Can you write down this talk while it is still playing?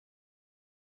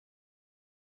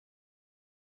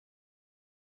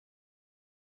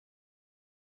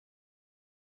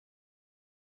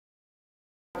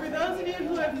those of you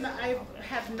who I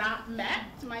have not met,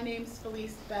 my name's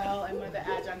Felice Bell. I'm one of the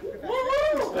adjunct professors.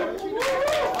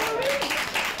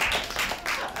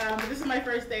 This is my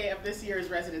first day of this year's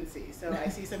residency, so I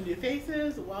see some new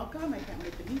faces. Welcome. I can't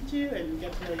wait to meet you and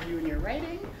get to know you and your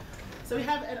writing. So we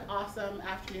have an awesome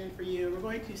afternoon for you. We're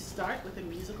going to start with a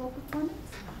musical performance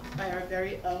by our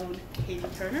very own Katie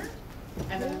Turner,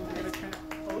 and then we're going to turn it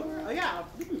over. Oh yeah,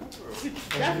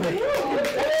 definitely. We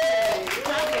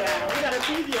got a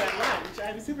preview at lunch.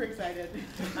 I'm super excited.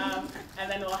 And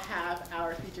then we'll have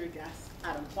our featured guest,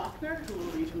 Adam Falkner, who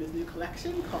will read from his new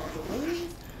collection called The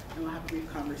Lilies, and we'll have a brief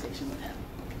conversation with him.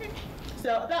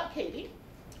 So about Katie.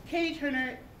 Katie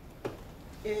Turner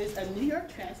is a New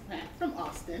York transplant from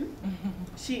Austin.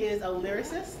 She is a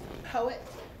lyricist, poet,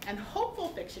 and hopeful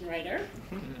fiction writer.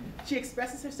 She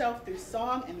expresses herself through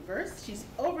song and verse. She's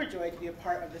overjoyed to be a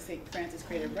part of the St. Francis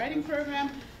Creative Writing Program,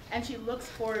 and she looks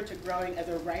forward to growing as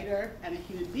a writer and a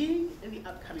human being in the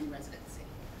upcoming residency.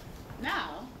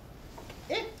 Now,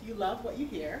 if you love what you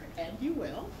hear, and you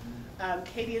will,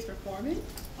 Katie is performing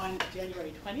on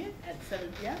January 20th at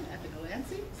 7 p.m. at the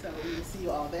Delancey, so we will see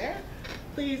you all there.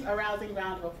 Please, a rousing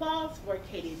round of applause for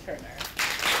Katie Turner.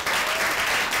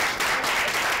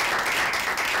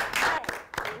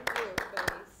 Thank you,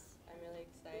 Felice. I'm really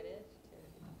excited to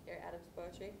hear Adam's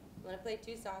poetry. I'm going to play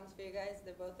two songs for you guys.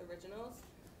 They're both originals.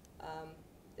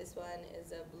 This one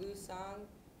is a blues song.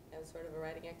 It was sort of a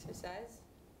writing exercise.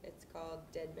 It's called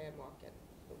Dead Man Walkin'.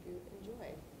 Hope you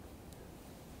enjoy.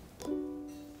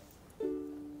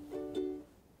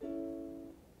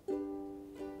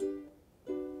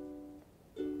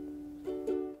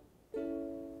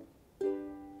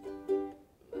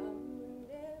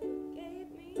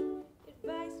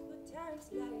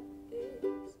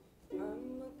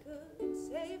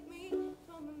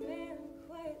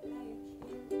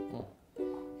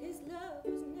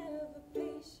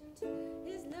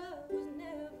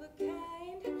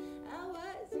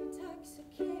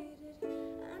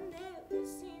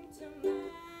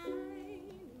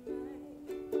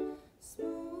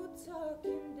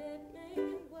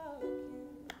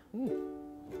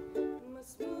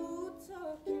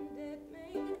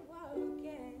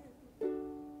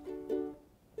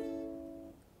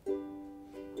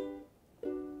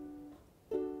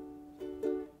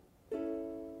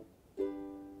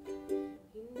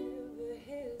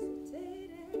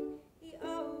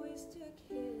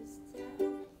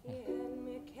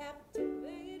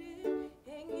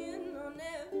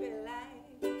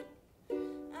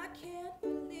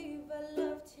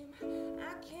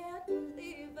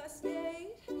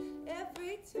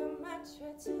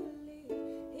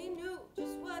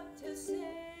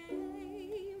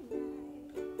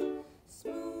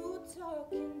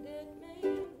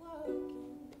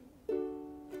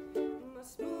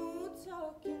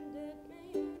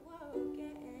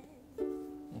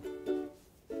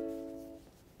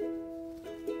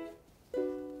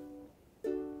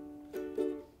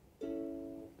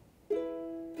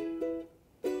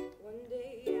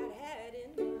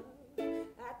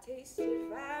 Tasted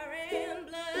fire and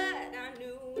blood. I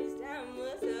knew his time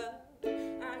was up. I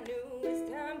knew his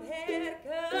time had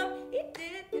come. He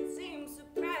didn't seem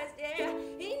surprised, yeah.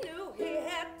 He knew he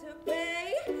had to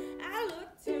pay. I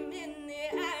looked him in the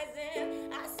eyes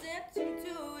and I sent him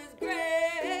to his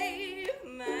grave.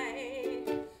 My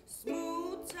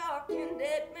smooth talking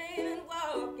dead man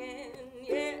walking,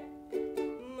 yeah.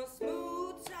 My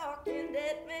smooth talking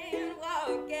dead man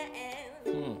walking.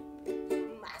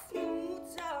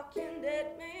 Talking dead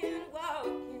man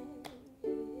walking,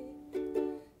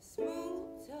 yeah.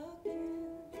 Smooth talking.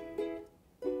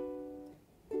 Ooh,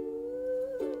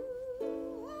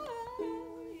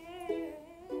 oh, yeah.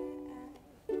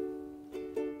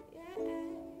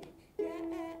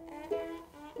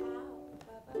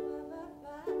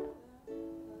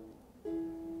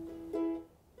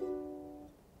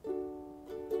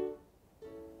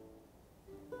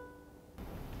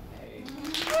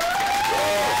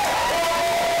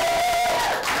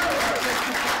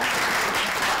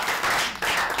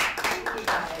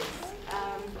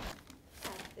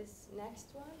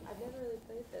 Next one, I've never really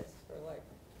played this for like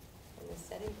in this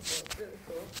setting before. It's really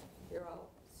cool. You're all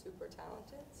super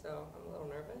talented, so I'm a little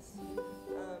nervous.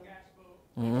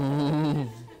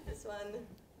 This one,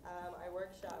 I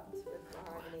workshopped with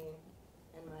Mahogany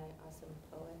and my awesome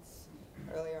poets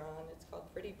earlier on. It's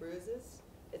called Pretty Bruises.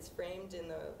 It's framed in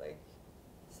the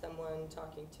someone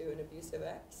talking to an abusive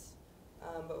ex.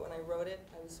 But when I wrote it,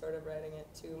 I was sort of writing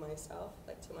it to myself,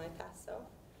 like to my past self.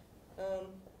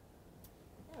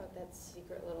 Yeah, that's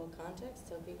secret little context.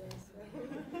 Hope you guys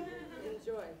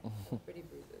enjoy Pretty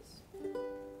Bruises.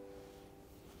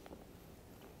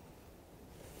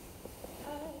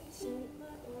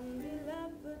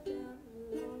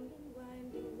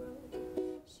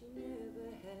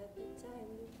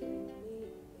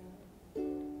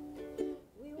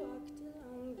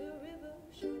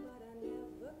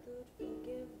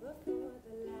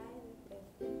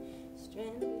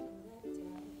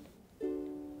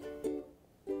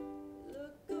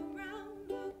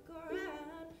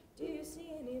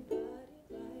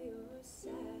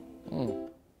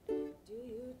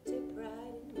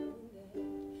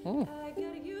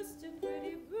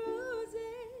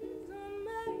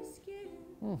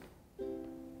 Fingers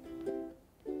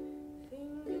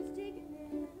digging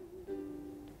in.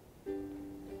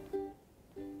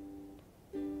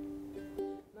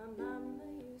 My mama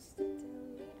used to tell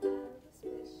me I was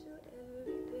special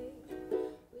every day.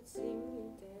 We'd sing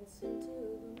and dance until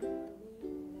the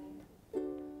morning light.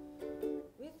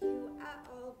 With you I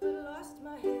all but lost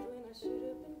my head when I should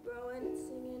have been growing and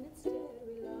singing instead.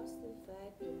 We lost the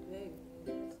fight, but baby,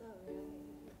 that's alright.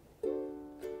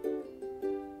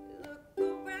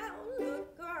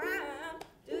 Look around,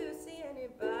 do you see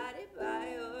anybody by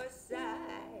your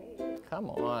side? Come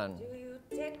on. Do you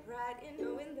take pride in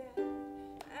knowing that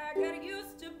I got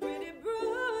used to pretty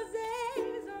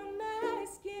bruises on my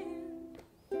skin?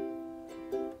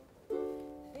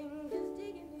 Fingers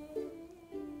digging in.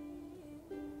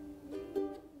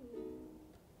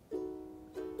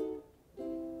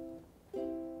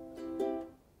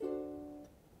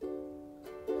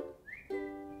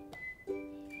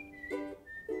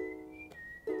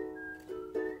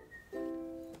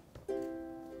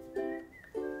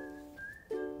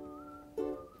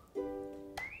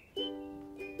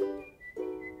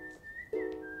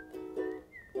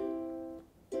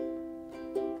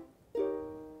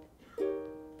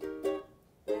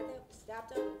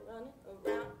 Stopped up running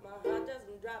around, my heart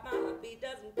doesn't drop, my heartbeat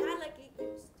doesn't die like it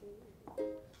used to.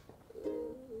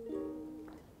 Ooh.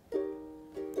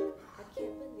 I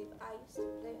can't believe I used to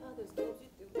play all those games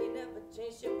with you. We never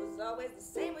changed, it was always the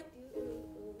same with you.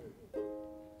 Ooh.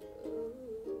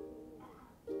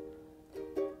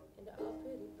 And all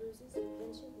pretty bruises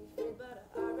eventually fade, but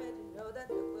I already know that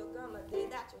there will come a day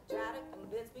that you'll try to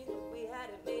convince me that we had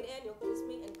it made, and you'll kiss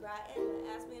me and cry and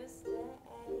ask me to stay.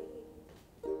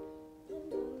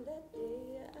 And on that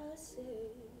day I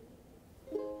say,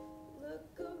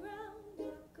 look around,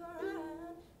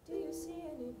 do you see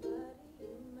anybody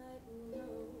you might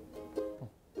know?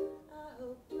 I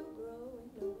hope you grow and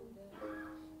know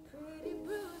that pretty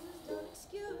bruises don't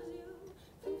excuse you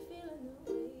from feeling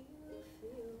the way you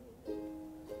feel.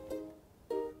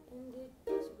 And it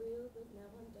was real, but now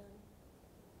I'm done.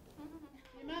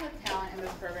 The amount of talent in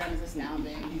this program is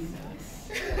astounding.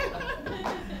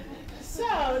 So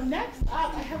next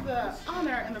up, I have the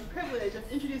honor and the privilege of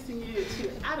introducing you to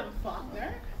Adam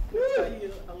Falkner, who will tell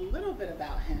you a little bit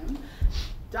about him.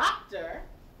 Dr.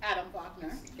 Adam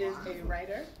Falkner is a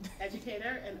writer,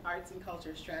 educator, and arts and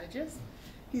culture strategist.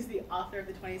 He's the author of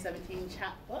the 2017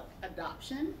 chapbook,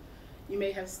 Adoption. You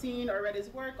may have seen or read his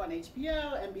work on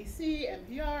HBO, NBC,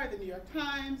 NPR, the New York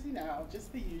Times, you know,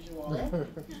 just the usual.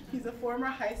 He's a former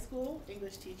high school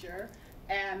English teacher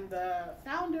and the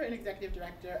founder and executive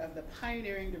director of the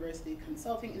pioneering diversity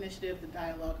consulting initiative, the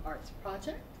Dialogue Arts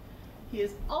Project. He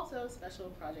is also special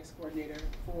projects coordinator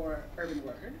for Urban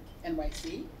Word,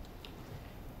 NYC.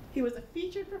 He was a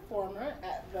featured performer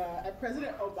at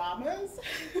President Obama's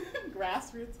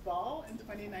grassroots ball in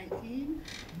 2019,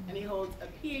 and he holds a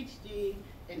PhD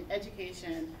in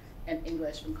education and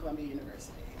English from Columbia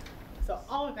University. So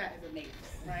all of that is amazing,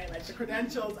 right? Like the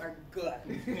credentials are good.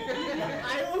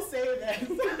 I will say this,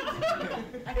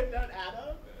 I have known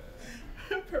Adam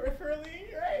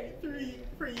peripherally, right,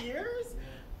 for years.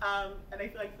 And I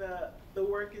feel like the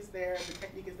work is there, the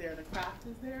technique is there, the craft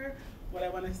is there. What I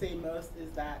want to say most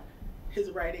is that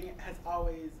his writing has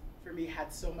always, for me,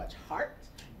 had so much heart,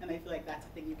 and I feel like that's a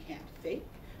thing you can't fake.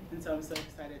 And so I'm so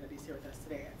excited that he's here with us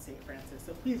today at St. Francis.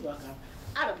 So please welcome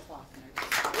Adam Falkner.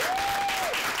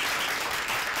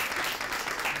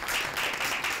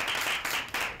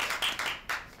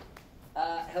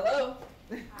 Hello.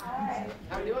 Hi.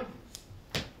 How we doing?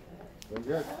 Doing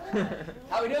good.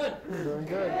 How we doing? Doing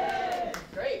good.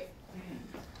 Great.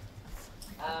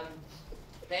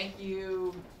 Thank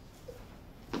you,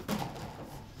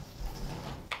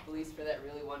 Felice, for that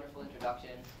really wonderful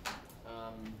introduction.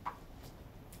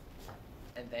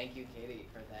 And thank you, Katie,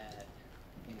 for that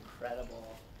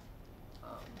incredible,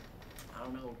 I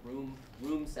don't know,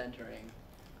 room centering.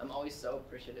 I'm always so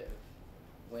appreciative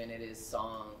when it is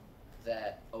song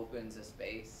that opens a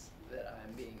space that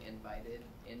I'm being invited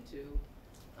into.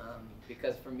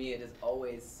 Because for me, it is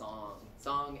always song.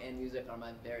 Song and music are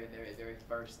my very, very, very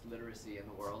first literacy in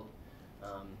the world.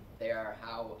 They are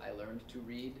how I learned to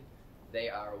read. They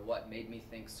are what made me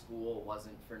think school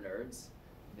wasn't for nerds.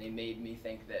 They made me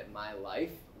think that my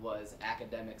life was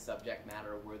academic subject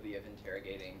matter worthy of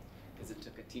interrogating, because it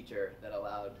took a teacher that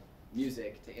allowed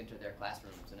music to enter their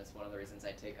classrooms, and it's one of the reasons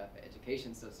I take up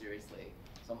education so seriously.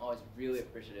 So I'm always really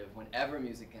appreciative whenever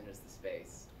music enters the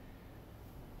space.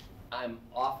 I'm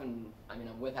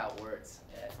without words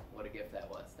at what a gift that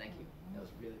was. Thank you. That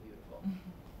was really beautiful.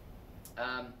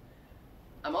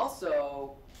 I'm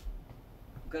also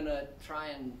gonna try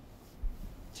and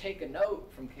take a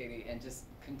note from Katie and just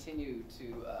continue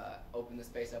to open the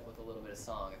space up with a little bit of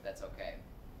song, if that's okay.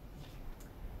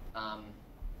 I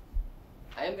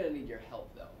am going to need your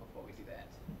help, though, before we do that.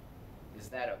 Is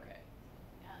that okay?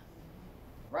 Yeah.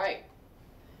 Right.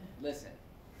 Listen.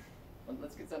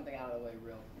 Let's get something out of the way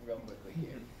real quickly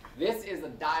here. This is a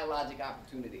dialogic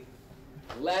opportunity.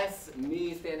 Less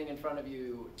me standing in front of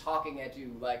you, talking at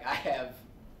you like I have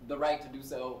the right to do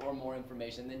so or more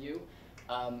information than you.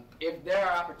 If there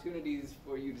are opportunities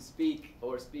for you to speak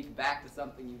or speak back to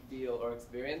something you feel or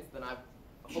experience, then I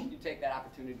hope you take that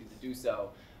opportunity to do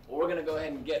so. We're going to go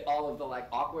ahead and get all of the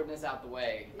awkwardness out the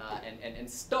way and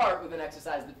start with an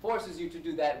exercise that forces you to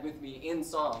do that with me in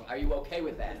song. Are you okay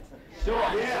with that? Sure.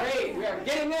 Yeah. Great. We are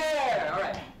getting there. All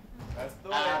right. That's the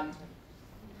way.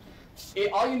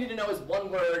 All you need to know is one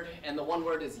word, and the one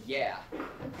word is yeah.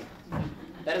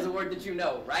 That is a word that you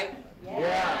know, right?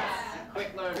 Yeah.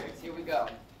 Quick learners. Here we go.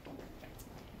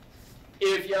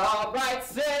 If you're all right,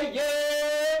 say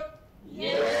yeah.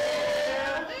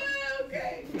 Yeah.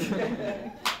 Okay.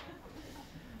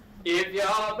 If you're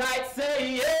all right,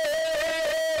 say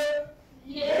yeah.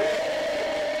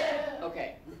 Yeah.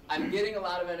 Okay, I'm getting a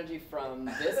lot of energy from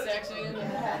this section.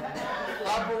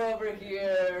 Couple over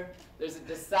here. There's a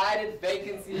decided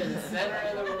vacancy in the center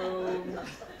of the room.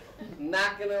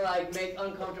 Not gonna make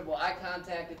uncomfortable eye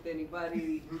contact with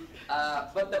anybody.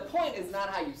 But the point is not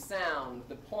how you sound.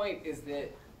 The point is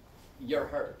that you're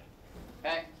heard.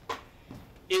 Okay?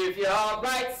 If you're all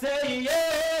right, say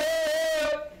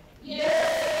yeah.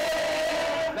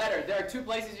 Yeah! Better. There are two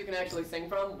places you can actually sing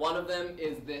from. One of them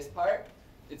is this part.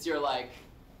 It's your like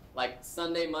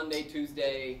Sunday, Monday,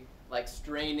 Tuesday,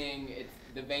 straining. It's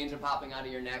the veins are popping out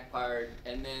of your neck part.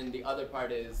 And then the other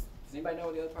part is, does anybody know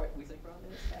what the other part we sing from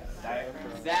is?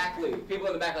 Diaphragm. Exactly. People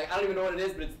in the back I don't even know what it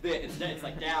is, but it's this. It's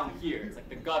down here. It's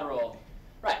the guttural.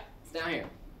 Right. It's down here.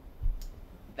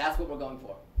 That's what we're going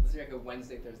for. This is like a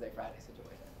Wednesday, Thursday, Friday situation.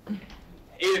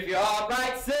 If you're all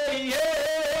right, say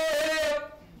yeah.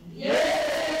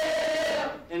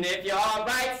 Yeah. And if you're all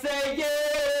right, say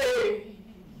yeah.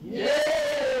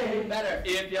 Yeah. Better.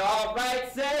 If you're all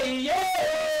right, say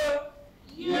yeah.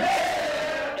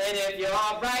 Yeah. And if you're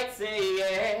all right, say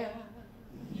yeah.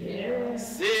 Yeah.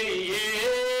 Say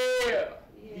yeah.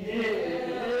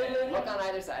 Yeah. Look on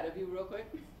either side of you real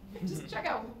quick. Just check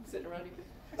out who's sitting around you.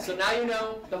 So now you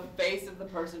know the face of the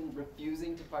person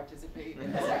refusing to participate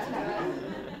in this exercise.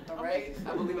 All right?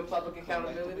 I believe in public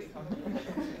accountability.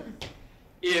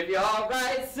 If you're all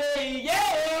right, say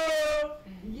yeah.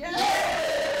 Yeah.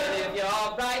 And if you're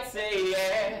all right, say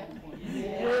yeah.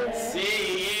 Yeah.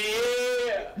 Say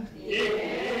yeah.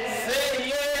 Yeah. Say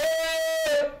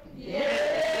yeah.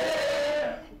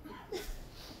 Yeah.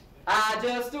 I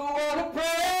just want to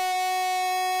pray.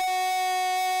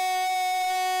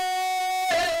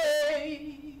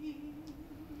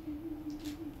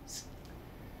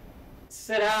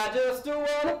 Said I just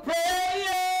want to pray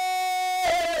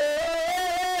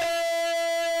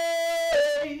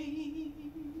for you,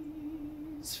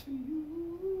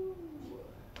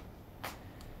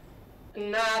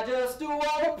 and I just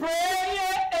want to pray.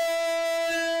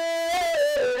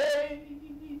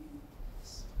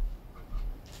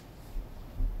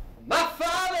 My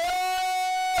Father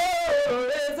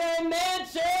is a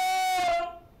mansion.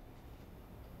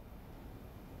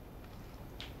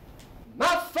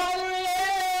 My Father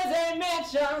is a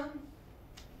mansion.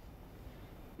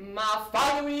 My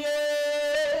Father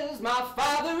is, my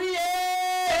Father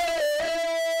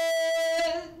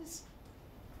is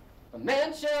a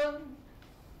mansion.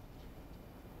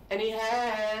 And he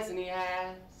has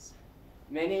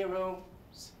many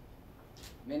rooms,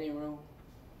 many rooms.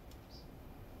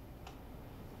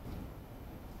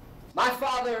 My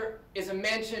Father is a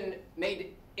mansion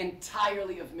made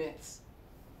entirely of myths.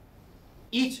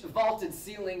 Each vaulted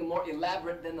ceiling more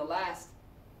elaborate than the last.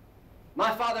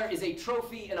 My Father is a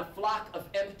trophy in a flock of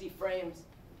empty frames.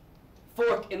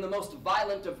 Fork in the most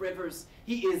violent of rivers.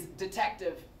 He is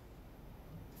detective,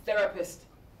 therapist,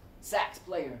 sax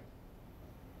player.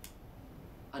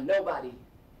 A nobody.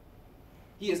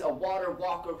 He is a water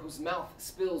walker whose mouth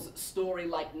spills story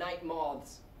like night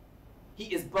moths.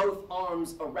 He is both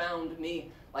arms around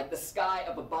me, like the sky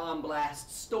of a bomb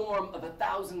blast, storm of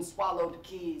 1,000 swallowed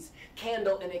keys,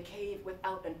 candle in a cave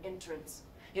without an entrance.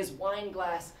 His wine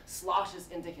glass sloshes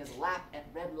into his lap at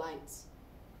red lights.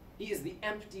 He is the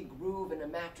empty groove in a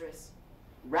mattress,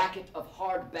 racket of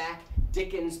hard back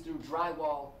Dickens through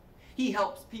drywall. He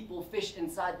helps people fish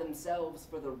inside themselves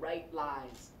for the right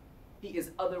lies. He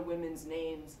is other women's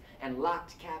names and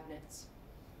locked cabinets.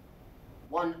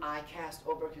 One eye cast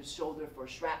over his shoulder for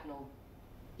shrapnel.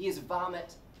 He is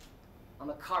vomit, on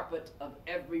the carpet of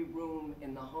every room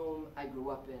in the home I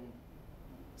grew up in.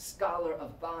 Scholar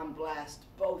of bomb blast,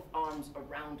 both arms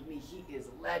around me, he is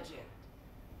legend.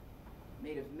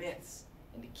 Made of myths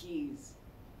and keys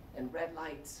and red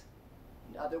lights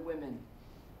and other women.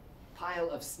 Pile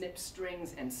of snip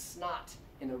strings and snot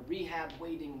in a rehab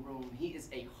waiting room. He is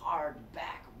a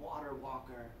hard-back water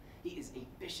walker. He is a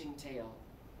fishing tail.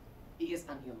 He is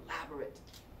an elaborate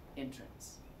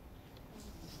entrance.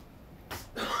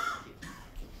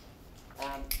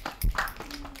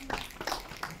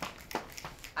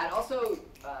 I'd also,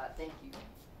 thank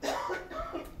you.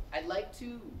 I'd like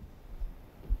to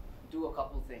do a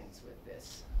couple things with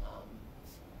this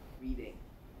reading.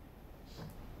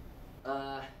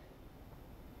 The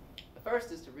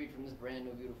first is to read from this brand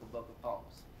new beautiful book of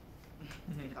poems.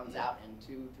 It comes out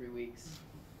in 2-3 weeks.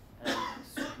 And I'm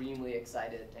extremely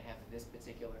excited to have this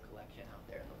particular collection out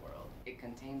there in the world. It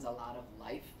contains a lot of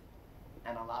life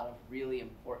and a lot of really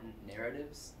important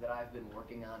narratives that I've been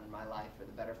working on in my life for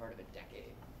the better part of a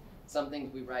decade. Some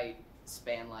things we write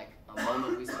span like a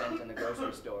moment we spent in the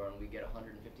grocery store and we get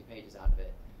 150 pages out of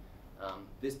it.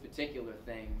 This particular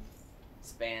thing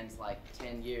spans like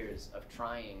 10 years of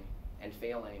trying and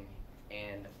failing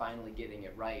and finally getting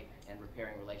it right and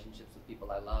repairing relationships with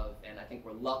people I love. And I think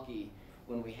we're lucky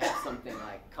when we have something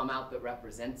like come out that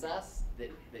represents us,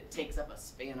 that takes up a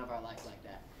span of our life like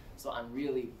that. So I'm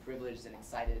really privileged and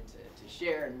excited to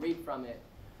share and read from it.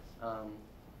 And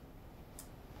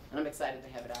I'm excited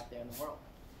to have it out there in the world.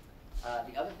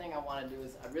 The other thing I want to do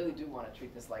is I really do want to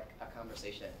treat this like a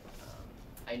conversation.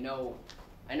 I know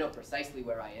precisely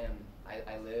where I am.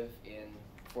 I live in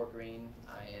Fort Greene.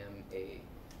 I am a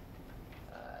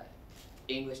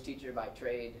English teacher by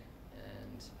trade,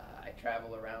 and I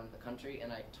travel around the country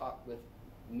and I talk with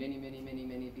many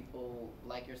people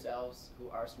like yourselves who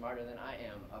are smarter than I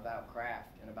am about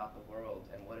craft and about the world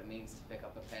and what it means to pick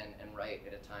up a pen and write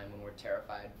at a time when we're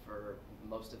terrified for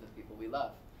most of the people we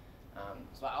love.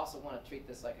 So I also want to treat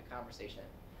this like a conversation.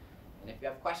 And if you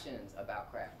have questions about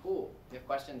craft, cool. If you have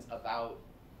questions about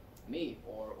me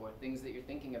or things that you're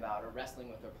thinking about or wrestling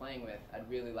with or playing with, I'd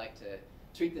really like to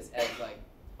treat this as like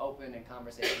open and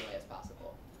conversational as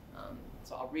possible.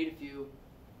 So I'll read a few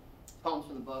poems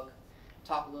from the book,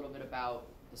 talk a little bit about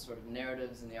the sort of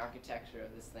narratives and the architecture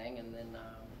of this thing, and then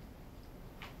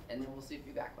we'll see if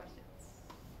you got questions.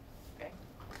 Okay?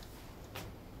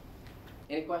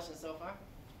 Any questions so far?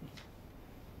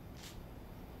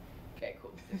 Okay,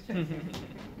 cool.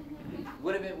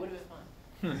 Would have been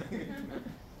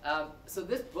fun. So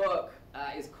this book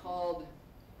is called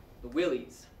The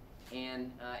Willies,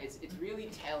 and it's really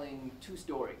telling two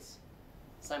stories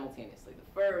simultaneously.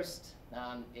 The first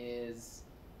is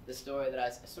the story that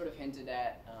I sort of hinted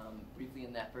at briefly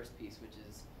in that first piece, which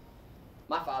is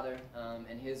my father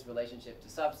and his relationship to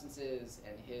substances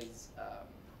and his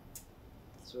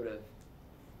sort of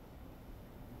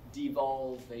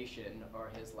devolvation or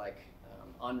his like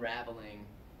unraveling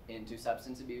into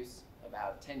substance abuse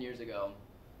about 10 years ago,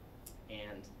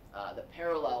 and the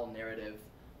parallel narrative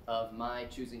of my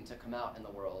choosing to come out in the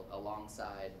world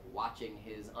alongside watching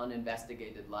his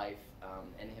uninvestigated life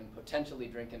and him potentially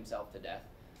drink himself to death.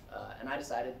 And I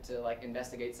decided to like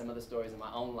investigate some of the stories in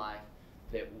my own life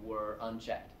that were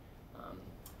unchecked.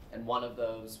 And one of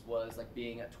those was like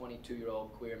being a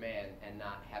 22-year-old queer man and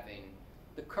not having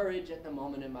the courage at the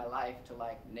moment in my life to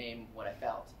like name what I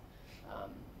felt.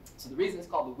 So the reason it's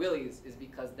called The Willies is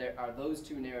because there are those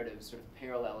two narratives sort of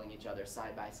paralleling each other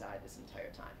side by side this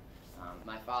entire time.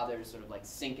 My father is sort of like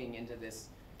sinking into this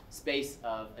space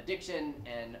of addiction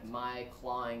and my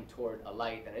clawing toward a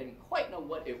light that I didn't quite know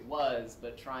what it was,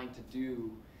 but trying to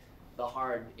do the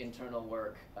hard internal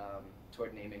work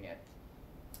toward naming it.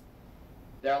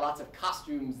 There are lots of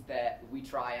costumes that we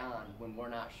try on when we're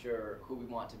not sure who we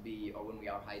want to be or when we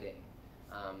are hiding.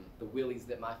 The willies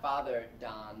that my father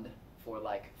donned for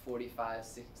like 45,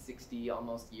 60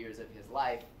 almost years of his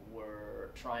life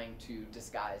were trying to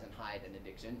disguise and hide an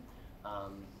addiction.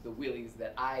 The willies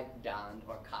that I donned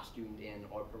or costumed in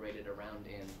or paraded around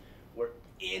in were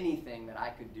anything that I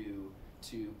could do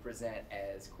to present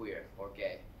as queer or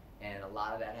gay. And a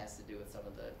lot of that has to do with some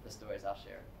of the stories I'll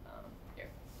share here.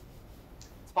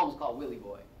 This poem is called Willy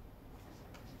Boy.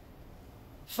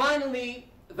 Finally,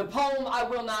 the poem I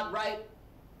will not write.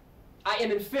 I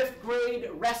am in 5th grade,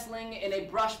 wrestling in a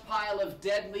brush pile of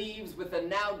dead leaves with a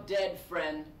now dead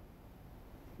friend.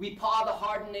 We paw the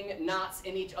hardening knots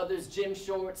in each other's gym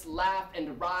shorts, laugh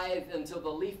and writhe until the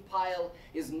leaf pile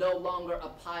is no longer a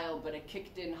pile but a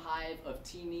kicked-in hive of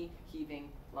teeny, heaving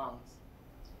lungs.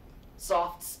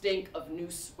 Soft stink of new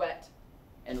sweat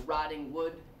and rotting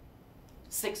wood,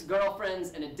 6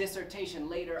 girlfriends and a dissertation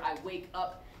later, I wake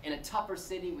up in a tougher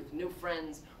city with new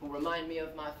friends who remind me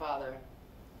of my father.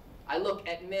 I look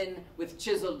at men with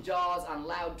chiseled jaws on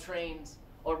loud trains,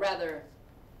 or rather,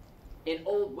 in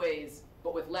old ways,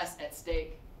 but with less at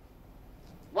stake.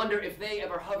 Wonder if they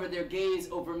ever hover their gaze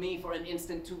over me for an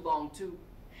instant too long, too.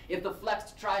 If the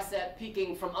flexed tricep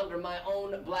peeking from under my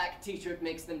own black t-shirt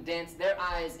makes them dance their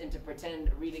eyes into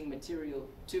pretend reading material,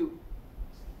 too.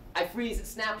 I freeze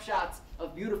snapshots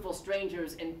of beautiful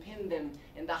strangers and pin them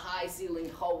in the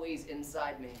high-ceilinged hallways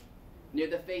inside me, near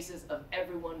the faces of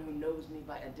everyone who knows me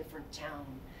by a different town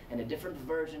and a different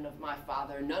version of my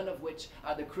father, none of which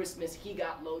are the Christmas he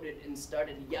got loaded and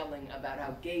started yelling about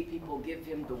how gay people give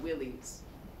him the willies.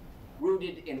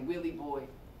 Rooted in Willy Boy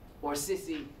or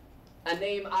Sissy, a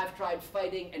name I've tried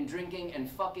fighting and drinking and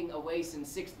fucking away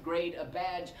since 6th grade, a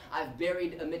badge I've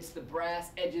buried amidst the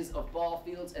brass edges of ball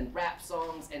fields and rap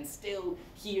songs, and still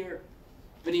here,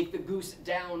 beneath the goose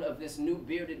down of this new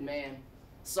bearded man,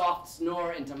 soft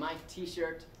snore into my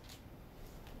t-shirt,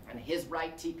 and his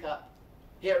right teacup,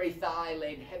 hairy thigh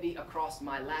laid heavy across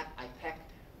my lap, I peck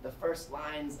the first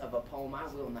lines of a poem I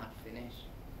will not finish.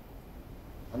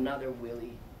 Another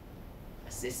Willy, a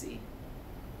sissy.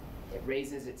 It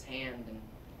raises its hand and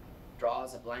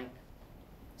draws a blank,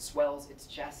 swells its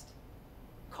chest,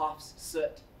 coughs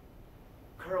soot,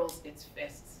 curls its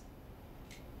fists,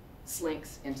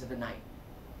 slinks into the night.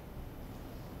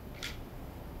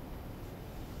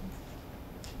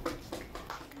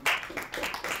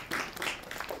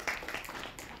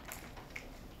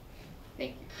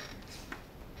 Thank you.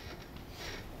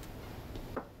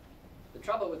 The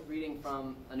trouble with reading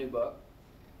from a new book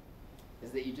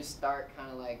is that you just start kind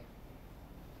of like,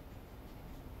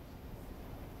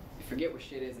 you forget what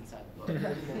shit is inside the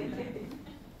book.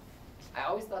 I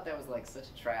always thought that was like such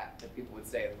a trap that people would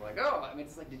say. They're like, oh, I mean,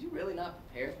 it's like, did you really not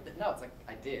prepare for that? No, it's like,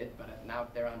 I did, but now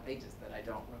they're on pages that I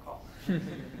don't recall.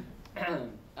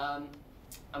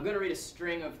 I'm going to read a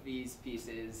string of these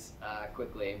pieces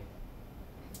quickly,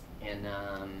 and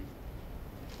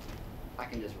I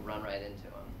can just run right into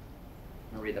them.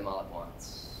 I'm going to read them all at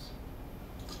once.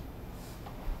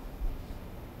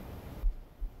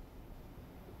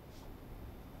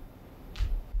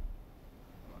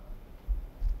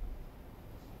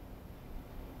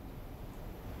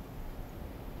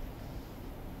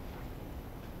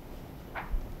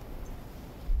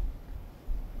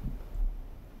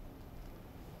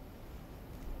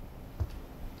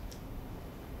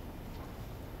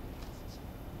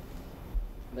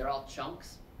 They're all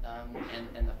chunks,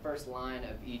 and the first line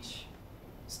of each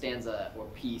stanza or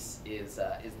piece is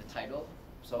the title.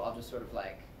 So I'll just sort of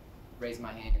like raise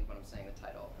my hand when I'm saying the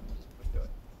title and we'll just push through it.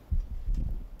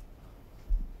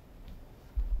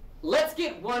 Let's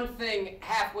get one thing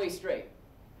halfway straight.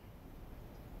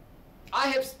 I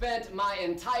have spent my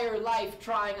entire life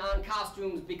trying on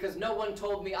costumes because no one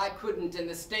told me I couldn't and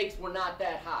the stakes were not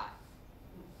that high.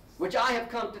 Which I have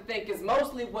come to think is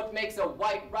mostly what makes a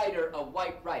white writer a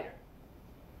white writer.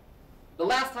 The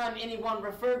last time anyone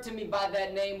referred to me by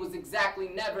that name was exactly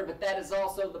never, but that is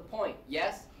also the point,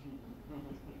 yes?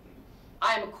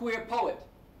 I am a queer poet.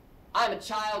 I'm a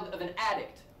child of an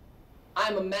addict.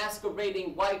 I'm a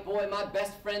masquerading white boy. My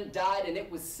best friend died and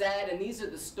it was sad, and these are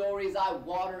the stories I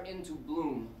water into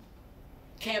bloom.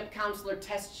 Camp counselor,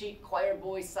 test sheet, choir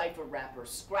boy, cipher rapper,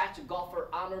 scratch golfer,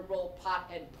 honor roll,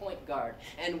 pothead, point guard.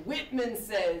 And Whitman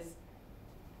says,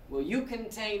 well, you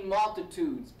contain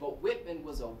multitudes, but Whitman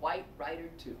was a white writer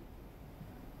too.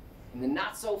 And the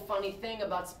not so funny thing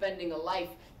about spending a life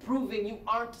proving you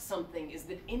aren't something is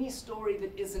that any story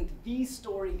that isn't the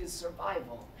story is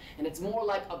survival. And it's more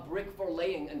like a brick for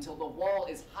laying until the wall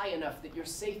is high enough that you're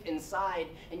safe inside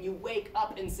and you wake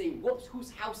up and say, whoops,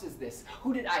 whose house is this?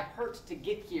 Who did I hurt to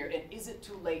get here? And is it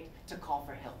too late to call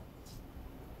for help?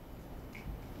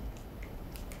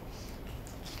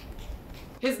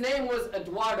 His name was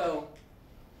Eduardo,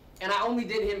 and I only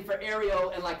did him for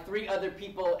Ariel and like 3 other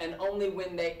people, and only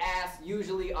when they asked,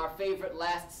 usually our favorite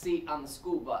last seat on the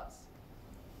school bus.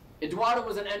 Eduardo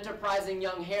was an enterprising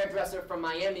young hairdresser from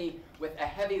Miami with a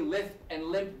heavy lift and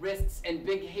limp wrists and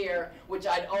big hair, which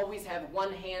I'd always have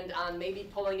one hand on, maybe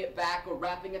pulling it back or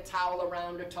wrapping a towel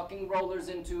around or tucking rollers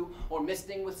into or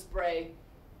misting with spray.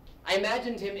 I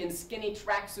imagined him in skinny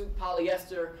tracksuit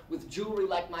polyester with jewelry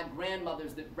like my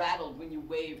grandmother's that rattled when you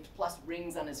waved, plus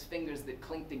rings on his fingers that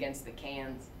clinked against the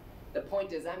cans. The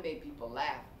point is, I made people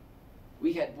laugh.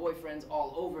 We had boyfriends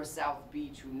all over South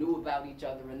Beach who knew about each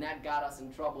other, and that got us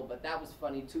in trouble, but that was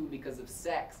funny too because of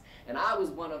sex. And I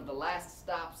was one of the last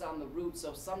stops on the route,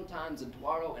 so sometimes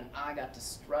Eduardo and I got to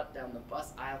strut down the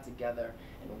bus aisle together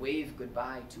and wave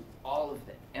goodbye to all of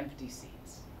the empty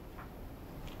seats.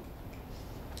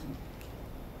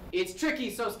 It's tricky,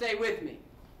 so stay with me.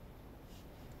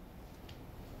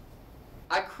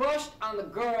 I crushed on the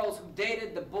girls who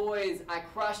dated the boys I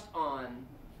crushed on,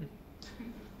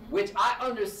 which I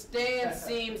understand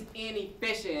seems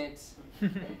inefficient,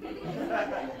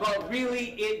 but really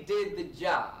it did the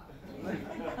job.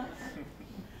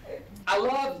 I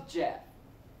loved Jeff,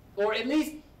 or at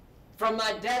least from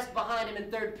my desk behind him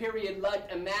in third period,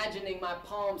 liked imagining my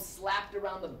palms slapped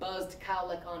around the buzzed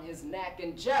cowlick on his neck,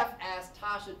 and Jeff asked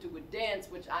Tasha to a dance,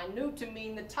 which I knew to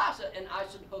mean that Tasha and I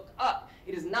should hook up.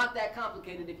 It is not that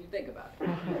complicated if you think about it.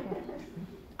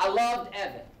 I loved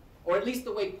Evan, or at least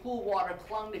the way pool water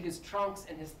clung to his trunks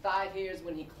and his thigh hairs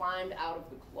when he climbed out of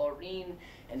the chlorine,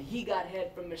 and he got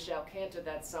head from Michelle Cantor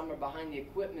that summer behind the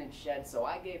equipment shed, so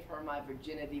I gave her my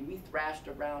virginity. We thrashed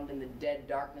around in the dead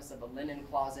darkness of a linen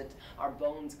closet. Our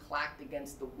bones clacked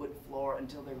against the wood floor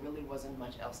until there really wasn't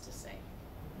much else to say.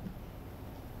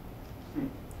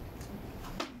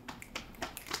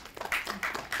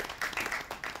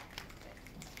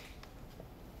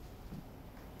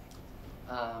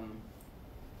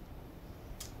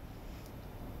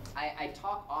 I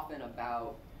talk often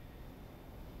about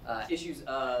issues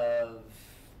of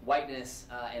whiteness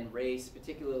and race,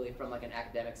 particularly from like an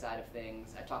academic side of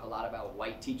things. I talk a lot about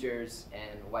white teachers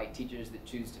and white teachers that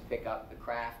choose to pick up the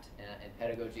craft and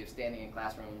pedagogy of standing in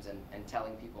classrooms and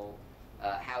telling people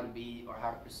how to be or how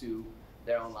to pursue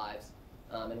their own lives.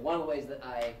 And one of the ways that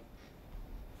I,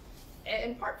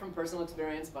 in part from personal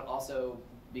experience, but also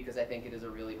because I think it is a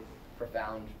really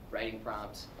profound writing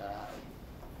prompt,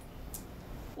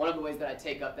 one of the ways that I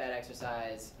take up that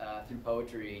exercise through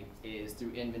poetry is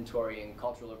through inventorying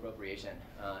cultural appropriation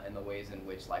and the ways in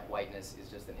which like whiteness is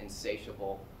just an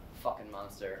insatiable fucking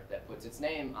monster that puts its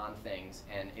name on things.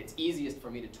 And it's easiest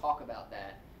for me to talk about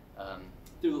that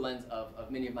through the lens of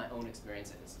many of my own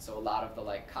experiences. So a lot of the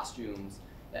like costumes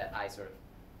that I sort of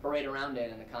parade around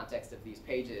in the context of these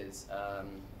pages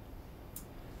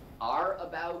are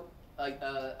about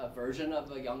a version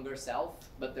of a younger self,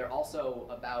 but they're also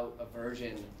about a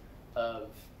version of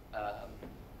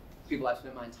people I've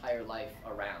spent my entire life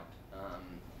around,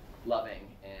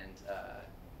 loving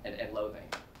and loathing.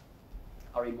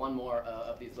 I'll read one more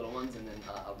of these little ones, and then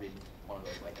I'll read one of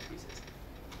those white pieces.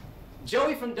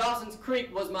 Joey from Dawson's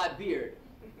Creek was my beard.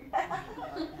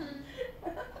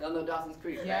 Y'all know Dawson's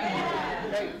Creek, right?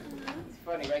 Yeah. Right. It's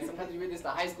funny, right? Sometimes you read this to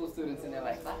high school students, and they're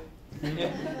like, what?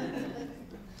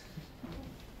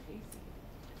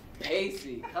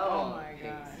 Pacey, come on, my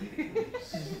God.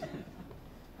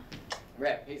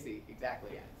 Right, Pacey,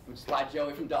 exactly. Which is why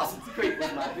Joey from Dawson's Creek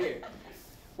was my beard.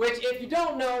 Which, if you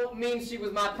don't know, means she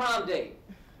was my prom date.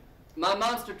 My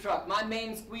monster truck, my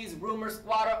main squeeze rumor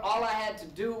squatter, all I had to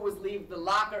do was leave the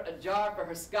locker ajar for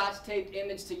her scotch-taped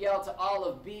image to yell to all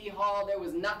of B Hall. There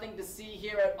was nothing to see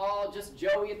here at all, just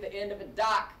Joey at the end of a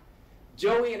dock.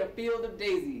 Joey in a field of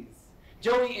daisies.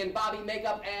 Joey in Bobby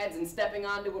makeup ads and stepping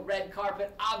onto a red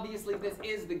carpet. Obviously this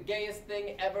is the gayest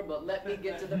thing ever, but let me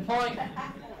get to the point.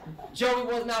 Joey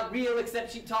was not real,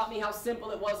 except she taught me how simple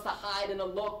it was to hide in a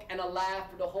look and a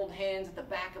laugh, or to hold hands at the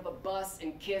back of a bus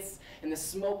and kiss in the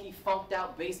smoky, funked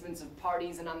out basements of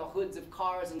parties and on the hoods of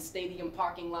cars and stadium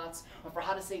parking lots, or for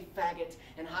how to say faggot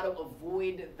and how to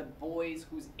avoid the boys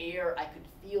whose air I could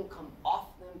feel come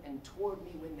off them and toward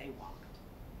me when they walked.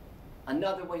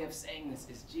 Another way of saying this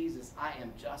is, Jesus, I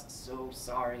am just so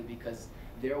sorry because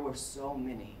there were so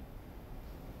many.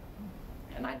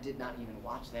 And I did not even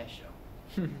watch that show.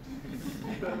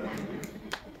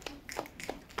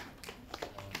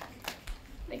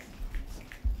 Thanks.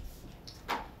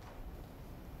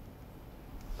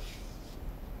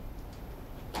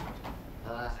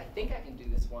 I think I can do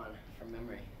this one from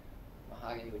memory.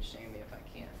 Mahogany would shame me if I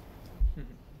can't.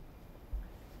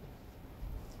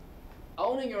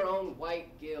 Owning your own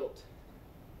white guilt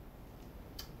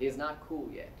is not cool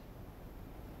yet.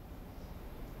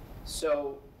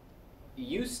 So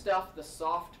you stuff the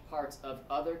soft parts of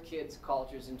other kids'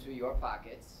 cultures into your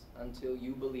pockets until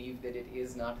you believe that it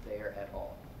is not there at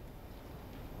all.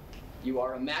 You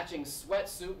are a matching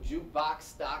sweatsuit jukebox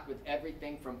stocked with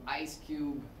everything from Ice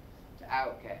Cube to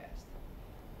Outkast.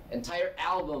 Entire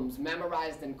albums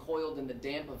memorized and coiled in the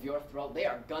damp of your throat. They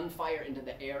are gunfire into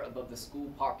the air above the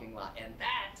school parking lot. And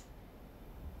that,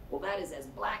 well, that is as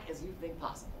black as you think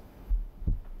possible.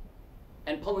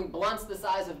 And pulling blunts the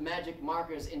size of magic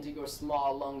markers into your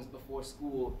small lungs before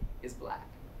school is black.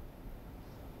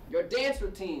 Your dance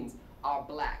routines are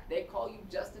black. They call you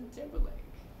Justin Timberlake.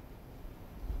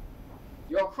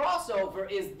 Your crossover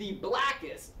is the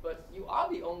blackest, but you are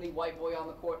the only white boy on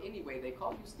the court anyway. They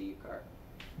call you Steve Kerr.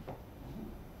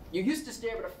 You used to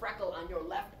stare at a freckle on your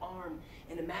left arm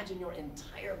and imagine your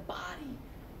entire body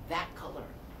that color.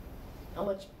 How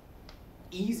much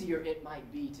easier it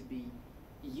might be to be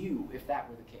you if that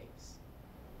were the case.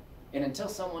 And until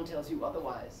someone tells you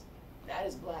otherwise, that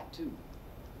is black too.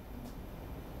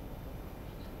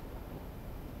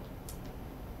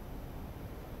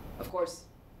 Of course,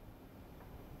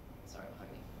 sorry,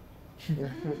 honey.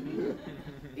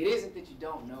 It isn't that you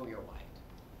don't know you're white.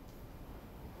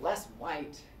 Less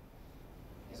white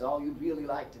is all you'd really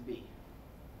like to be.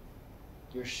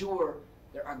 You're sure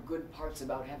there are good parts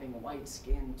about having white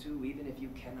skin too, even if you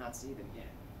cannot see them yet.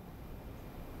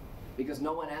 Because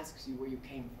no one asks you where you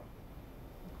came from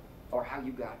or how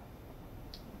you got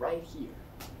right here,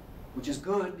 which is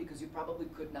good because you probably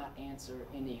could not answer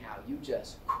anyhow. You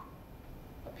just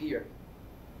appear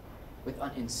with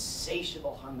an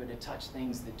insatiable hunger to touch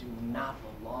things that do not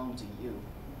belong to you.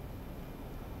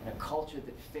 In a culture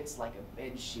that fits like a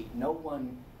bed sheet, no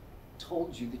one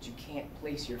told you that you can't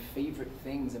place your favorite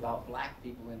things about black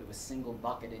people into a single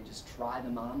bucket and just try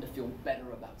them on to feel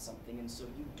better about something, and so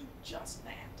you do just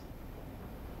that.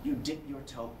 You dip your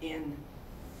toe in and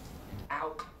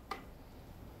out.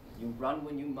 You run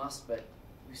when you must, but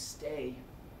you stay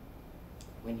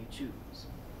when you choose.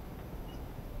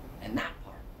 And that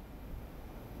part,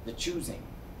 the choosing,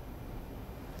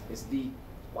 is the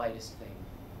whitest thing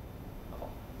of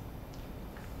all.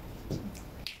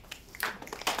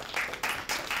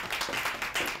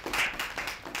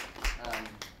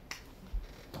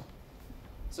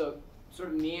 So, sort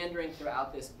of meandering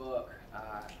throughout this book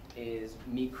is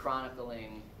me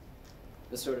chronicling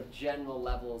the sort of general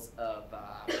levels of,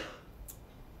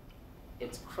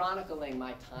 it's chronicling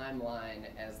my timeline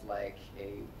as like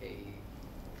a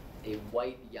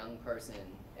white young person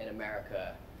in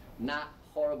America, not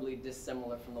horribly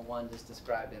dissimilar from the one just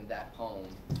described in that poem,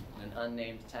 in an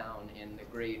unnamed town in the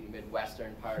great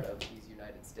Midwestern part of these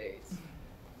United States.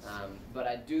 But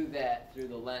I do that through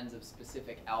the lens of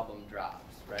specific album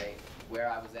drops, right? Where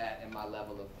I was at in my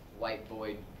level of white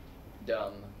boy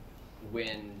dumb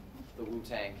when the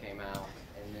Wu-Tang came out,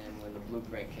 and then when the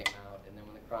Blueprint came out, and then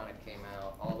when the Chronic came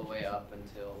out, all the way up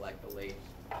until like the late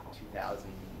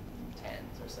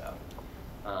 2010s or so.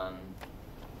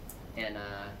 And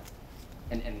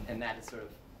that is sort of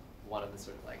one of the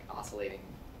sort of like oscillating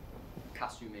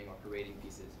costuming or parading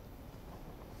pieces.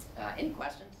 Any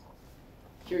questions?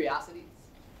 Curiosities?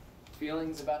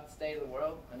 Feelings about the state of the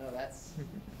world? I know that's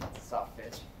a soft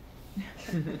pitch.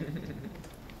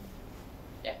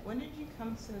 Yeah. When did you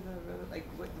come to like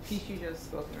what the piece you just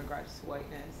spoke in regards to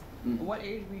whiteness? Mm-hmm. What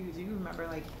age were you? Do you remember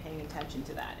like paying attention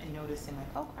to that and noticing like,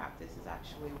 oh crap, this is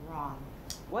actually wrong?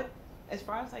 What, as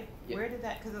far as like, Yeah. where did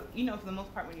that? Because you know, for the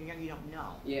most part, when you're young, you don't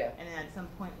know. Yeah. And then at some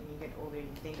point, when you get older,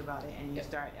 you think about it and you Yeah.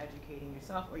 start educating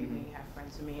yourself, or you Mhm. may have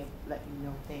friends who may have let you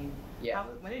know things. Yeah.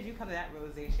 When did you come to that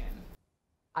realization?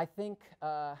 I think,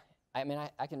 I mean,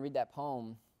 I can read that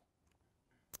poem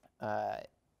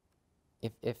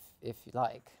if you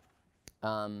like.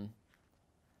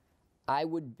 I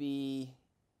would be,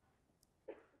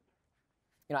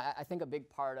 you know, I think a big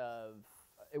part of,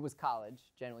 it was college,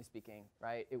 generally speaking,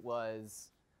 right? It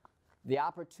was the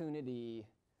opportunity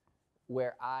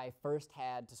where I first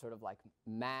had to sort of like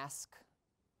mask,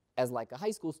 as like a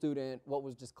high school student, what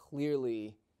was just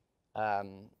clearly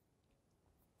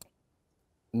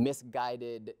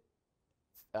misguided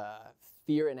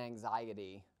fear and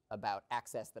anxiety about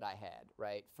access that I had,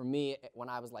 right? For me, when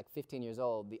I was like 15 years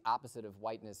old, the opposite of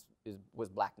whiteness was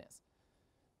blackness.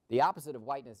 The opposite of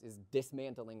whiteness is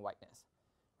dismantling whiteness,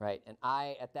 right? And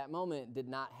I, at that moment, did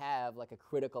not have like a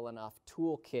critical enough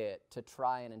toolkit to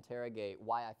try and interrogate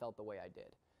why I felt the way I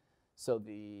did. So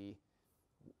the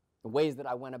ways that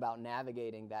I went about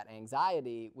navigating that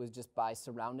anxiety was just by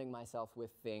surrounding myself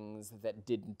with things that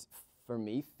didn't, for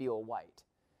me, feel white.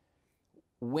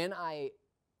 When I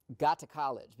got to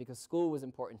college, because school was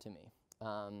important to me,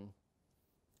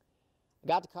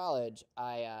 got to college,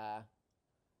 I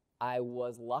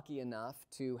was lucky enough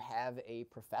to have a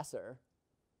professor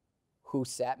who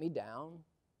sat me down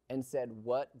and said,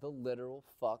 "What the literal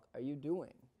fuck are you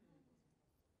doing?"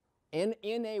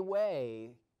 In a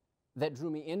way that drew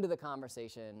me into the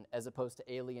conversation as opposed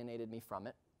to alienated me from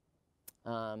it.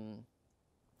 And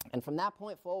from that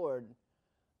point forward,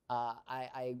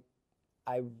 I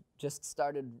just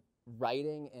started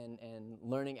writing and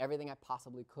learning everything I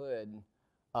possibly could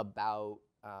about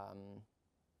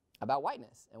about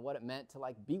whiteness and what it meant to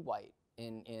like be white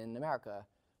in America,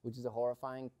 which is a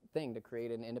horrifying thing to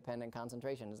create an independent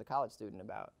concentration as a college student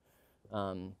about.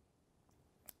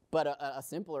 But a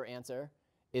simpler answer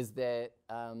is that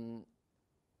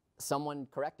someone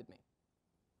corrected me.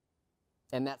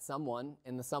 And that someone,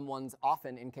 and the someones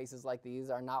often in cases like these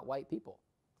are not white people,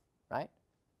 right?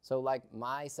 So like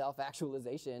my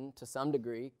self-actualization to some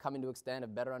degree, coming to extent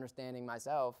of better understanding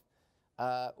myself,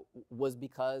 was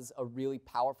because a really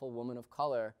powerful woman of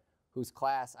color whose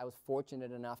class I was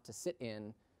fortunate enough to sit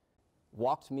in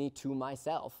walked me to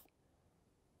myself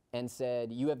and said,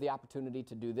 you have the opportunity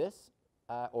to do this,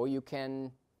 or you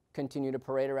can continue to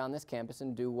parade around this campus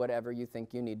and do whatever you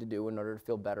think you need to do in order to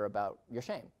feel better about your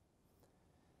shame.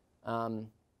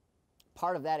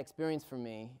 Part of that experience for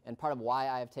me, and part of why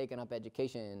I have taken up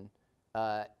education,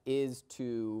 is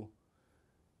to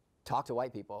talk to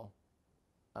white people,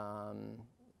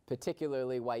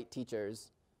 particularly white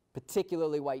teachers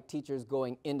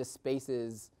going into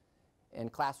spaces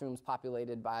and classrooms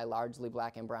populated by largely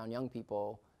black and brown young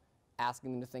people,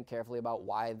 asking them to think carefully about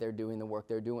why they're doing the work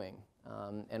they're doing,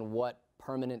 and what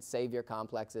permanent savior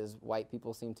complexes white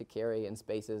people seem to carry in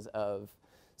spaces of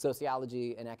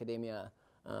sociology and academia.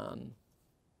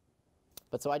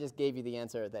 But so I just gave you the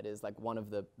answer that is like one of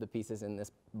the pieces in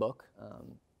this book,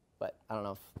 but I don't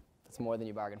know if it's more than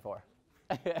you bargained for.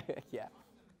 Yeah.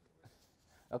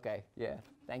 Okay, yeah,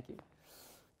 thank you.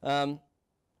 And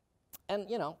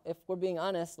you know, if we're being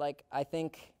honest, like I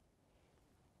think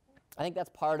that's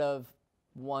part of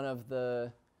one of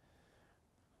the,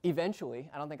 eventually,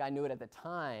 I don't think I knew it at the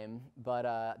time, but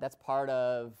that's part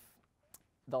of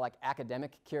the like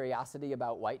academic curiosity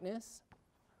about whiteness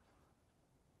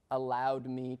allowed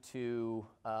me to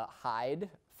hide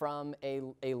from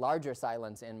a larger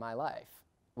silence in my life,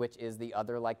 which is the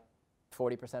other like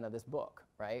 40% of this book,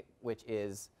 right? Which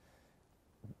is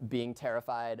being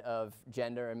terrified of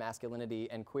gender and masculinity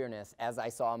and queerness as I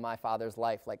saw my father's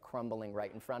life like crumbling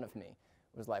right in front of me.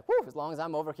 It was like, whew, as long as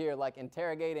I'm over here like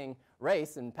interrogating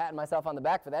race and patting myself on the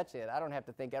back for that shit, I don't have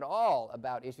to think at all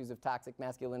about issues of toxic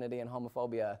masculinity and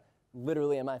homophobia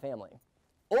literally in my family.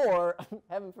 Or,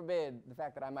 heaven forbid, the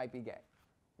fact that I might be gay,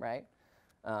 right?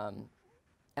 And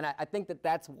I think that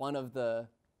that's one of the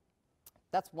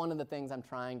things I'm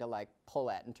trying to like pull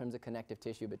at in terms of connective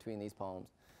tissue between these poems,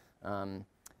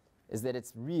 is that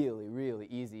it's really, really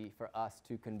easy for us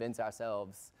to convince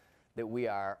ourselves that we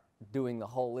are doing the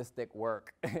holistic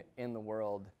work in the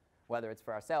world, whether it's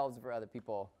for ourselves or for other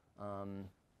people,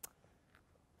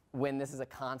 when this is a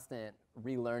constant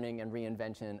relearning and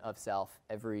reinvention of self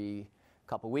every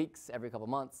couple weeks, every couple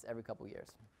months, every couple years.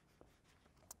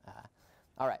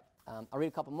 All right, I'll read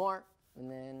a couple more,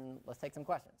 and then let's take some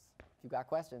questions. If you've got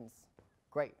questions,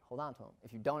 great, hold on to them.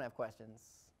 If you don't have questions,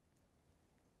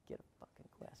 get a fucking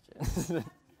question.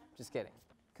 Just kidding.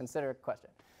 Consider a question.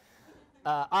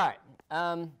 All right.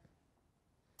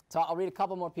 So I'll read a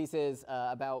couple more pieces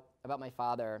about my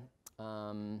father.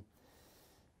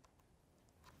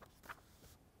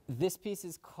 This piece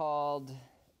is called,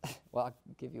 well, I'll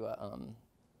give you a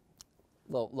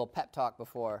little pep talk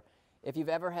before. If you've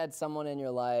ever had someone in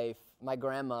your life, my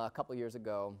grandma a couple years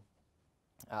ago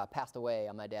passed away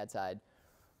on my dad's side,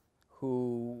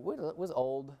 who was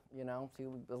old, you know. She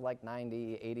was like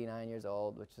 90, 89 years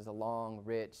old, which is a long,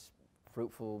 rich,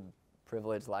 fruitful,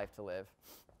 privileged life to live.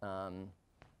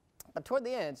 But toward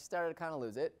the end, she started to kind of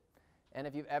lose it. And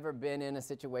if you've ever been in a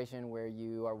situation where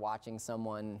you are watching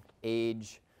someone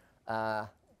age,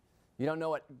 you don't know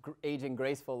what aging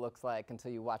graceful looks like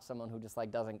until you watch someone who just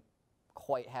like doesn't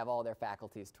quite have all their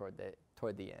faculties toward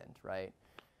the end, right?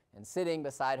 And sitting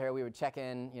beside her, we would check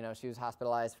in. You know, she was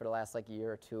hospitalized for the last like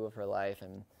year or two of her life,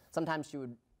 and sometimes she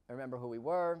would remember who we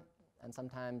were, and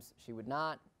sometimes she would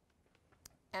not.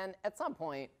 And at some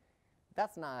point,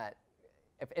 that's not,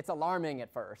 it's alarming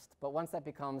at first, but once that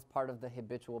becomes part of the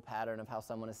habitual pattern of how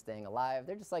someone is staying alive,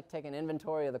 they're just like taking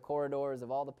inventory of the corridors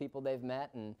of all the people they've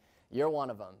met, and you're one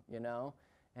of them, you know?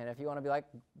 And if you want to be like,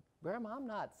 Grandma, I'm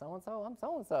not so-and-so, I'm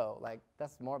so-and-so, like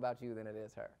that's more about you than it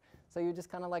is her. So you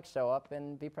just kind of like show up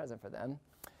and be present for them.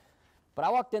 But I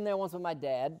walked in there once with my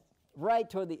dad, right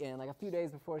toward the end, like a few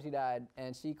days before she died,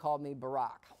 and she called me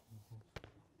Barack.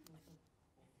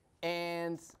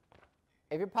 And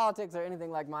if your politics are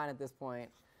anything like mine at this point,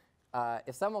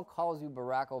 if someone calls you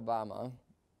Barack Obama,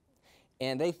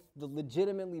 and they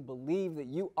legitimately believe that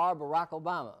you are Barack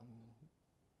Obama,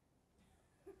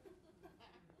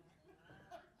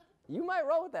 you might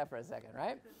roll with that for a second,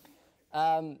 right?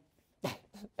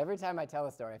 Every time I tell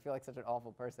a story, I feel like such an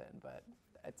awful person, but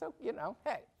it's okay, you know,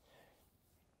 hey.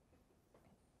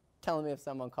 Telling me if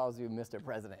someone calls you Mr.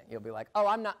 President, you'll be like, oh,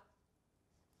 I'm not.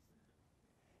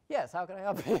 Yes, how can I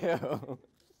help you?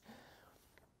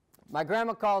 My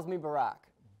grandma calls me Barack.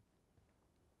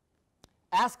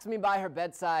 Asks me by her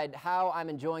bedside how I'm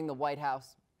enjoying the White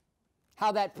House,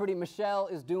 how that pretty Michelle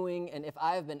is doing, and if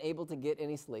I have been able to get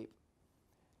any sleep.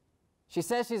 She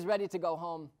says she's ready to go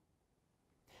home.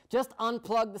 Just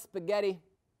unplug the spaghetti.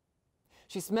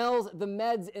 She smells the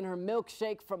meds in her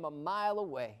milkshake from a mile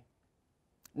away.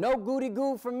 No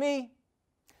goody-goo for me.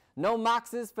 No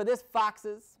moxes for this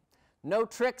foxes. No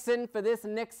Trixin for this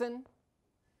Nixon.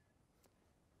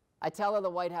 I tell her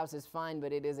the White House is fine,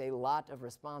 but it is a lot of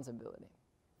responsibility.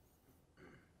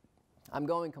 I'm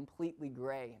going completely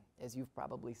gray, as you've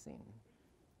probably seen.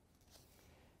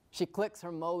 She clicks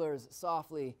her molars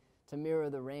softly to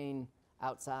mirror the rain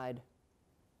outside.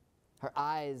 Her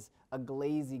eyes a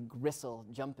glazy gristle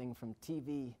jumping from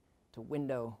TV to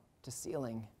window to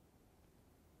ceiling.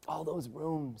 All those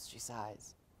rooms, she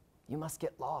sighs. You must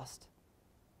get lost.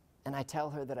 And I tell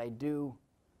her that I do,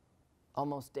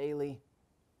 almost daily.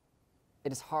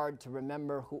 It is hard to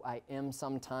remember who I am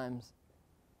sometimes.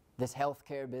 This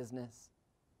healthcare business,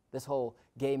 this whole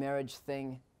gay marriage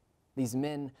thing, these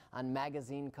men on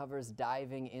magazine covers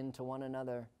diving into one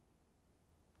another.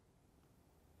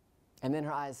 And then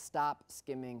her eyes stop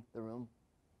skimming the room.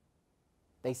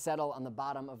 They settle on the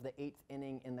bottom of the 8th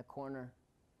inning in the corner.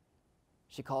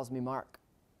 She calls me Mark,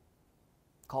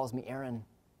 calls me Aaron.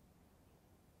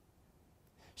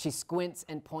 She squints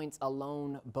and points a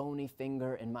lone, bony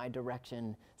finger in my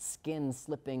direction, skin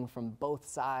slipping from both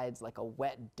sides like a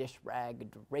wet dish rag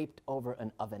draped over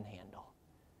an oven handle,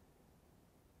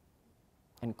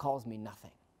 and calls me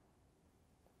nothing.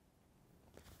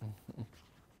 Thank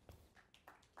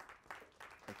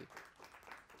you.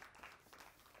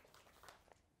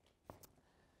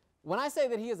 When I say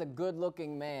that he is a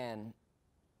good-looking man,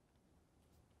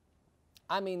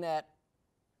 I mean that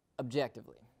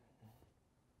objectively.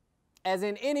 As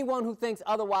in, anyone who thinks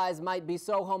otherwise might be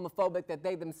so homophobic that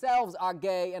they themselves are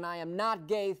gay, and I am not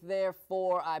gay,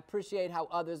 therefore I appreciate how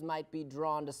others might be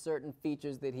drawn to certain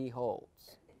features that he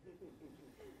holds.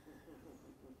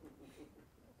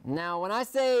 Now, when I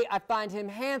say I find him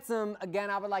handsome,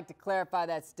 again, I would like to clarify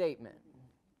that statement.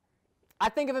 I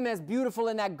think of him as beautiful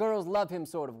in that girls love him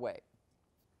sort of way.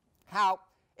 How,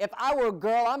 if I were a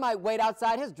girl, I might wait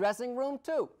outside his dressing room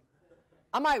too.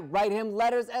 I might write him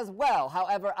letters as well.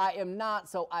 However, I am not,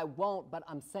 so I won't, but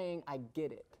I'm saying I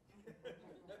get it.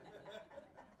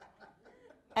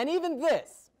 And even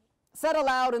this, said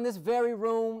aloud in this very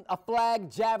room, a flag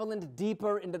javelined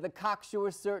deeper into the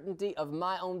cocksure certainty of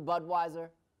my own Budweiser.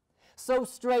 So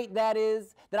straight, that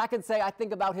is, that I could say I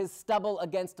think about his stubble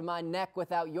against my neck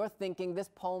without your thinking this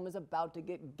poem is about to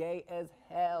get gay as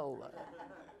hell.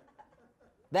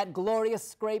 That glorious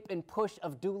scrape and push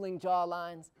of dueling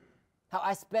jawlines. How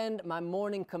I spend my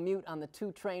morning commute on the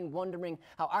 2 train wondering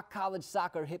how our college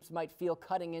soccer hips might feel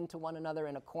cutting into one another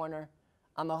in a corner,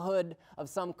 on the hood of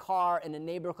some car in a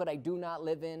neighborhood I do not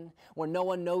live in, where no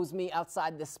one knows me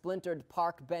outside the splintered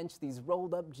park bench, these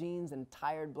rolled up jeans and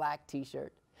tired black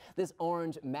t-shirt, this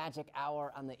orange magic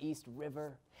hour on the East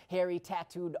River, hairy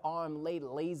tattooed arm laid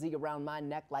lazy around my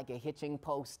neck like a hitching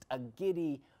post, a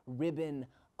giddy ribbon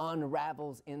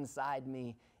unravels inside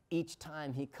me each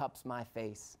time he cups my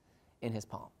face in his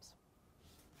palms.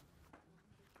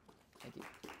 Thank you.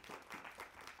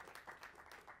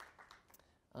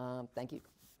 Thank you.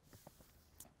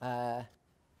 How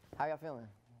y'all feeling?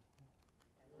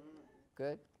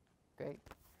 Good? Great.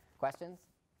 Questions?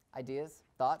 Ideas?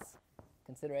 Thoughts?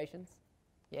 Considerations?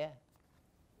 Yeah.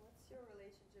 What's your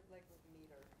relationship like with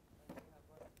meter? Like you have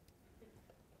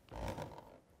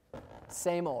one?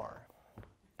 Say more.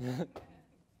 Say more?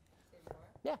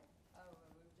 Yeah. Oh,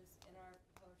 we were just in our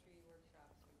poetry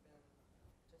workshops. We've been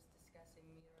just discussing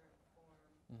meter form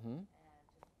and just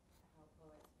how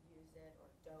poets use it or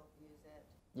don't use it.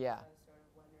 Yeah. So I was sort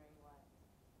of wondering like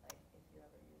if you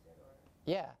ever use it or.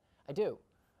 Yeah, I do.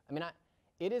 I mean,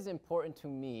 it is important to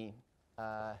me.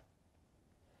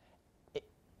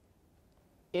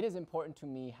 It is important to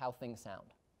me how things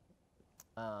sound.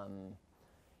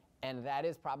 And that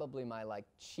is probably my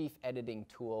chief editing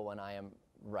tool when I am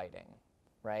writing,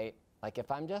 right? Like if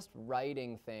I'm just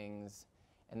writing things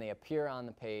and they appear on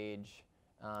the page,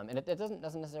 and it doesn't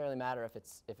necessarily matter if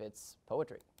it's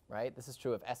poetry, right? This is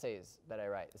true of essays that I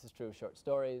write. This is true of short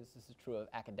stories. This is true of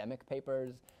academic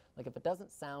papers. Like if it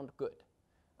doesn't sound good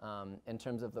in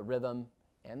terms of the rhythm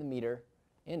and the meter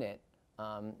in it,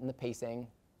 and the pacing,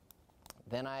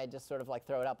 then I just sort of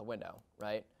throw it out the window,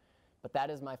 right? But that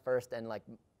is my first and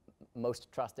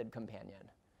most trusted companion.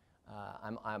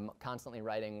 I'm constantly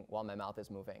writing while my mouth is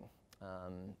moving,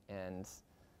 and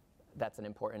that's an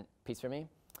important piece for me.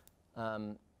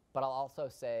 But I'll also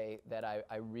say that I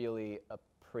really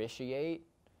appreciate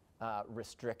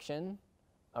restriction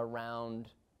around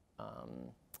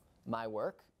my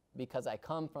work, because I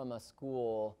come from a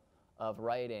school of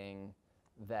writing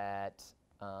that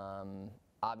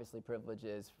obviously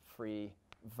privileges free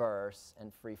verse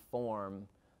and free form,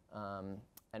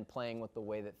 and playing with the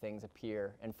way that things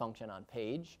appear and function on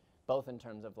page, both in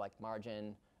terms of like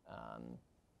margin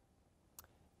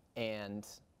and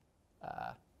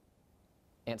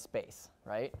space,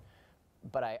 right?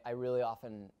 But I really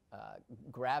often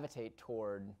gravitate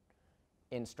toward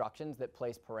instructions that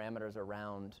place parameters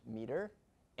around meter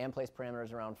and place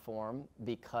parameters around form,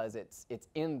 because it's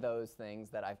in those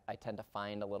things that I tend to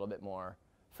find a little bit more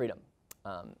freedom.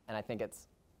 And I think it's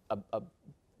a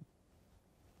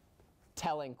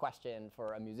telling question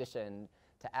for a musician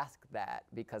to ask that,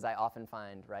 because I often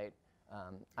find, right,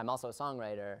 I'm also a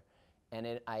songwriter,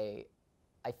 and I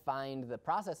find the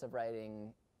process of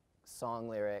writing song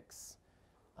lyrics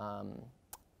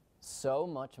so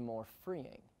much more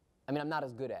freeing. I mean, I'm not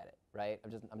as good at it, right?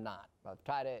 I'm not. I've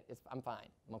tried it. I'm fine.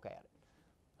 I'm okay at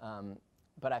it.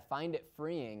 But I find it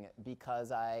freeing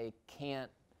because I can't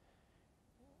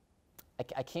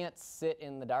sit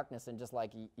in the darkness and just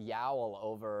like yowl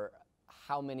over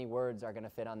how many words are going to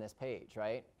fit on this page,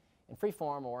 right? In free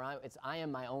form, or I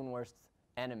am my own worst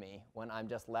enemy when I'm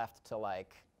just left to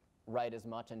like write as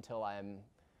much until I'm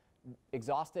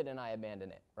exhausted and I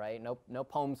abandon it, right? No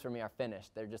poems for me are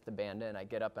finished. They're just abandoned. I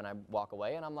get up and I walk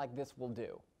away and I'm like, this will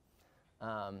do.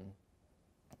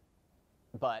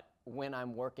 But when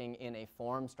I'm working in a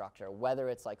form structure, whether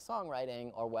it's like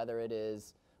songwriting or whether it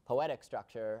is poetic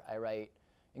structure, I write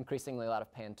increasingly a lot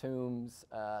of pantoums.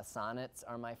 Sonnets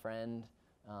are my friend.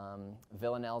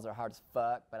 Villanelles are hard as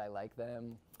fuck, but I like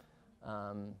them.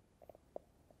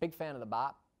 Big fan of the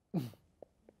bop.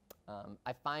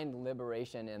 I find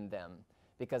liberation in them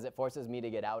because it forces me to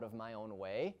get out of my own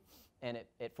way, and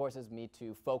it forces me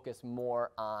to focus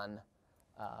more on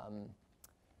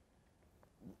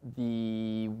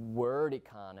the word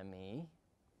economy,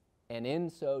 and in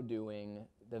so doing,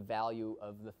 the value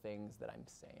of the things that I'm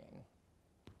saying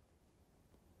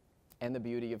and the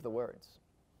beauty of the words.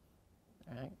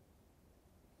 All right?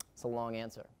 It's a long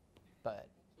answer, but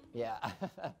yeah.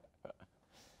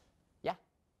 Yeah,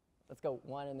 let's go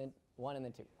one and then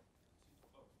two.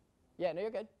 Yeah, no,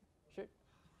 you're good. Sure.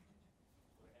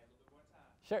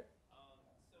 Sure.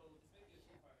 So this may be a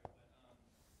two-parter, but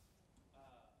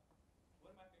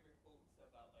one of my favorite quotes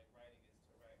about like writing is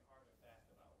to write hard and fast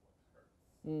about what hurts.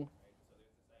 Right? So there's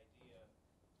this idea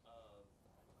of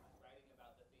writing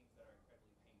about the things that are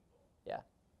incredibly painful. Yeah.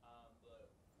 But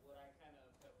what I kind of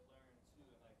have learned too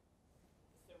in like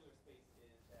a similar space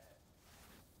is that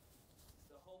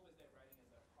the hope is that writing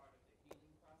is a part of the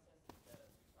healing process instead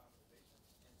of retraumatization.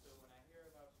 And so when I hear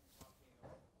about you talking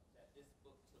about that this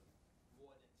book took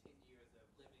more than 10 years of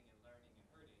living and learning and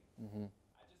hurting,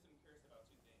 I just am curious about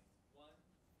two things. One,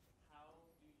 how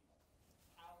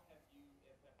have you,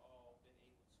 if at all, been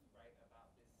able to write about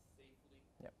this safely?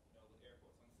 Yep. You know, with air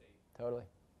quotes on safe. Totally.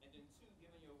 And then two,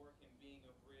 given your work in being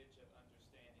a bridge of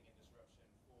understanding and disruption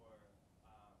for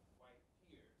white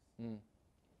peers, and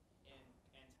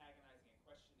antagonizing and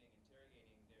questioning,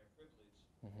 interrogating their privilege,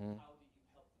 how do you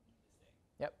help them do the same?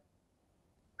 Yep.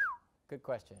 Good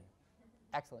question.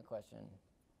 Excellent question.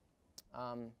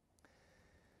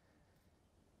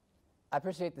 I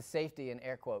appreciate the safety in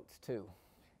air quotes too,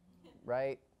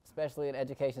 right? Especially in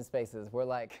education spaces. We're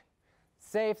like,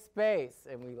 safe space,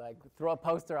 and we like throw a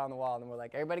poster on the wall, and we're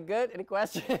like, everybody good? Any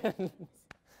questions?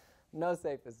 No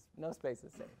space is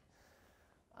safe.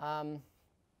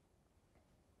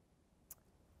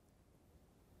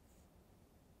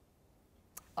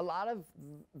 A lot of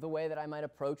the way that I might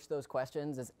approach those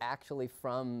questions is actually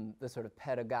from the sort of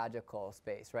pedagogical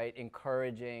space, right?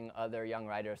 Encouraging other young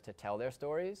writers to tell their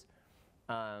stories.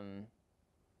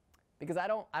 Because I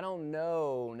don't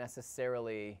know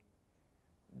necessarily.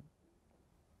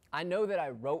 I know that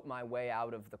I wrote my way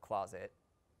out of the closet,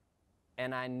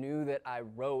 and I knew that I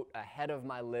wrote ahead of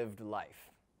my lived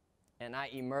life. And I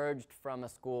emerged from a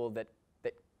school that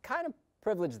kind of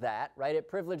privileged that, right? It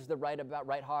privileged the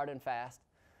write hard and fast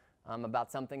about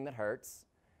something that hurts.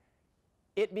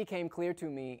 It became clear to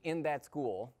me in that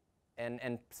school,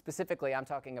 and specifically I'm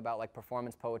talking about like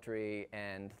performance poetry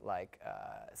and like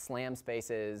slam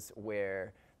spaces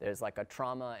where there's like a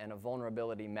trauma and a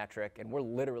vulnerability metric, and we're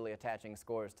literally attaching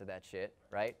scores to that shit,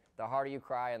 right? The harder you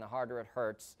cry and the harder it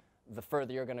hurts, the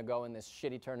further you're gonna go in this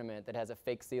shitty tournament that has a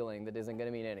fake ceiling that isn't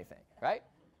gonna mean anything, right?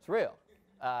 It's real.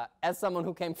 As someone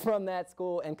who came from that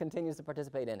school and continues to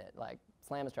participate in it, like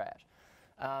slam is trash.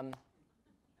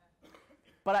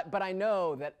 but I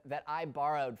know that I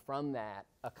borrowed from that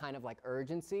a kind of like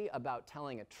urgency about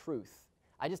telling a truth.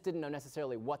 I just didn't know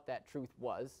necessarily what that truth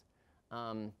was.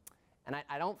 And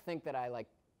I don't think that I like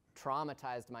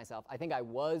traumatized myself. I think I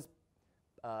was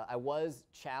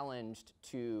challenged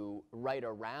to write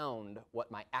around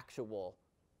what my actual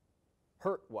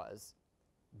hurt was,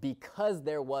 because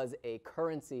there was a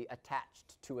currency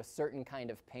attached to a certain kind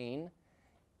of pain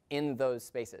in those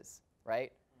spaces,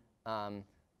 right?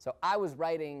 So I was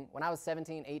writing, when I was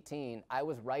 17, 18, I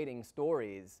was writing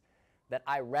stories that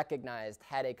I recognized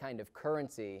had a kind of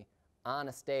currency on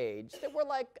a stage that were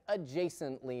like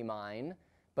adjacently mine,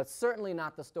 but certainly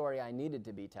not the story I needed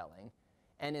to be telling.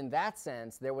 And in that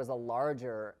sense, there was a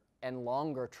larger and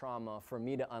longer trauma for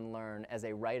me to unlearn as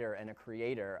a writer and a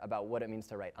creator about what it means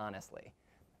to write honestly,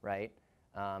 right?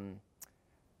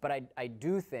 But I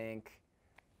do think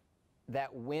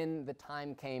that when the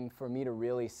time came for me to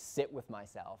really sit with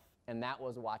myself, and that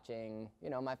was watching, you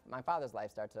know, my father's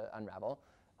life start to unravel,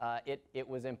 it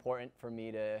was important for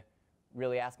me to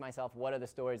really ask myself, what are the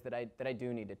stories that I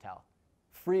do need to tell?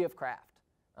 Free of craft,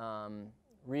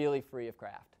 really free of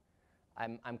craft.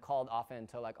 I'm called often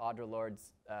to like Audre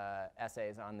Lorde's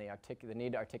essays on the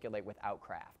need to articulate without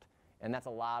craft. And that's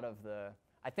a lot of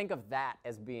I think of that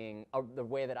as being the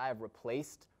way that I have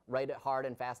replaced write it hard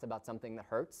and fast about something that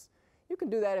hurts. You can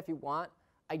do that if you want.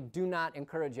 I do not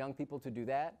encourage young people to do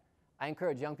that. I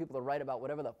encourage young people to write about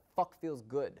whatever the fuck feels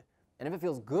good. And if it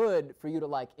feels good for you to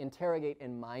like interrogate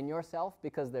and mine yourself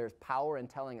because there's power in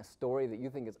telling a story that you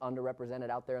think is underrepresented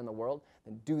out there in the world,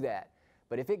 then do that.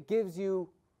 But if it gives you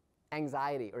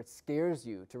anxiety or it scares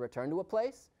you to return to a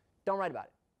place, don't write about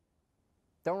it.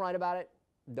 Don't write about it.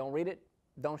 Don't read it.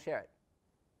 Don't share it.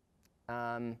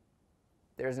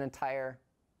 There's an entire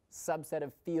subset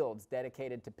of fields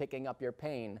dedicated to picking up your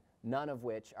pain, none of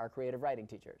which are creative writing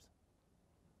teachers.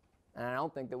 And I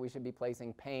don't think that we should be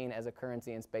placing pain as a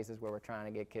currency in spaces where we're trying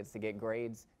to get kids to get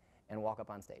grades and walk up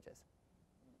on stages.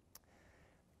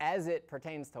 As it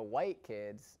pertains to white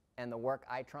kids and the work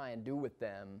I try and do with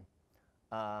them,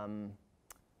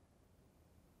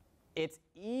 it's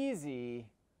easy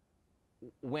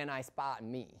when I spot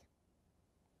me,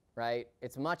 right?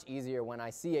 It's much easier when I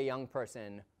see a young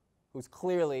person who's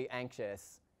clearly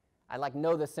anxious. I like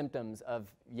know the symptoms of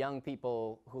young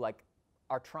people who like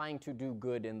are trying to do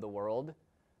good in the world,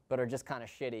 but are just kind of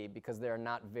shitty because there are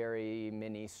not very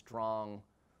many strong,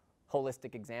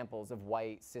 holistic examples of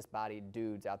white, cis-bodied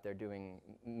dudes out there doing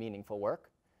meaningful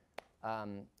work.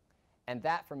 And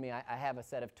that, for me, I have a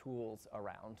set of tools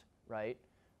around, right?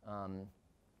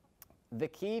 The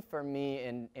key for me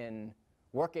in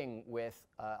working with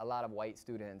a lot of white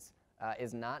students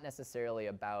is not necessarily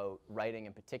about writing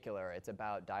in particular. It's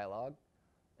about dialogue.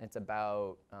 It's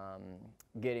about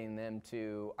getting them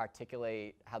to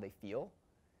articulate how they feel.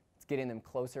 It's getting them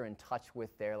closer in touch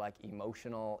with their like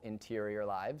emotional interior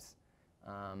lives,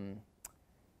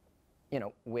 you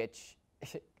know, which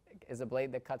is a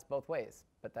blade that cuts both ways.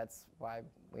 But that's why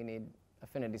we need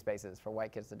affinity spaces for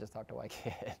white kids to just talk to white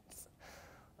kids.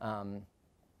 So I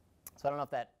don't know if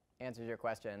that answers your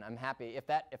question. I'm happy if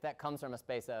that comes from a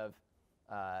space of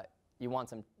you want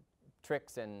some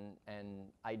tricks and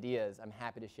ideas. I'm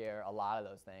happy to share a lot of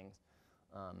those things.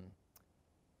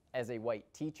 As a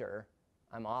white teacher,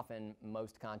 I'm often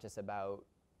most conscious about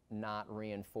not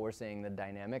reinforcing the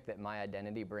dynamic that my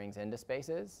identity brings into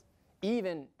spaces,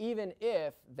 even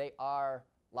if they are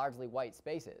largely white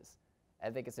spaces. I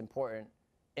think it's important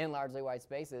in largely white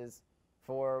spaces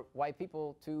for white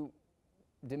people to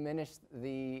diminish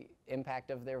the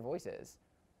impact of their voices.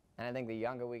 And I think the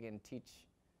younger we can teach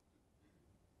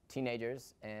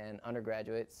teenagers and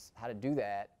undergraduates how to do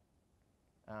that,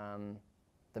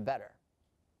 the better.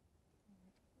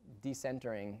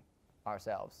 Decentering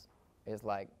ourselves is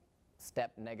like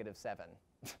step -7.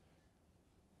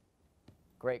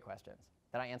 Great questions.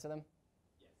 Did I answer them?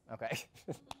 Yes. Okay.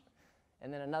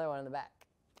 And then another one in the back.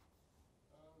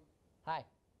 Hi. Hi.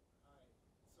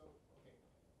 So, okay.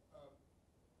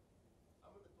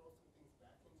 I'm going to throw some things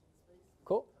back into the space.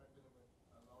 Cool. It's kind of been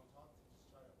a long talk to just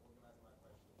try to organize my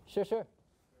questions. Sure, sure.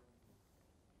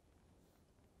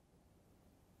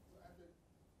 So at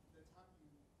the top, you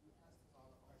asked us all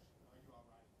a question, are you all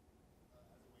right?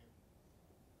 As a way of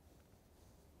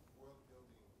world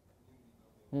building, community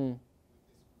building with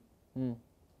this group.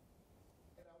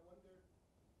 And I wonder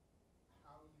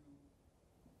how you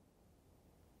think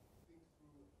through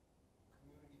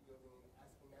community building and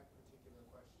asking that particular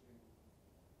question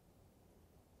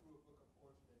through a book of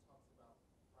poetry that talks about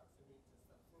proximity to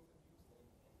substance abuse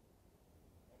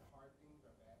and hard things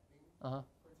or bad things,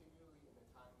 particularly in a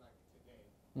time like today,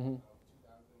 2020,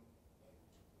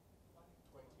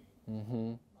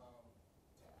 Mm-hmm.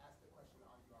 to ask the question,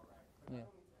 are you all right? But Yeah.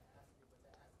 not only to ask it, but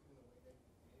to ask it in the way that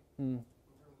you did, Mm.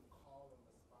 in terms of call and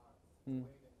response, Mm.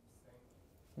 the way that you sang it.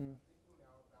 Mm. I'm thinking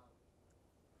now about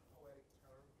poetic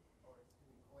term, or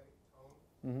excuse me, poetic tone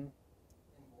Mm-hmm.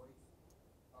 and voice.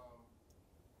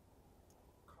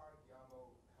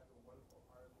 Cardiamo has a wonderful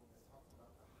article that talks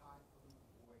about the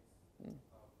highfalutin voice Mm.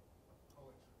 of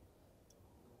poetry,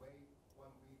 the way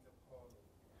one reads a poem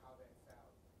and how that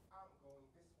sounds. I'm going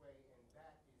this way and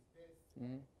that is this.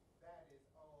 Mm-hmm. That is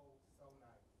oh so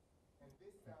nice. And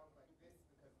this sounds like this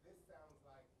because this sounds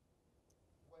like,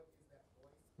 what is that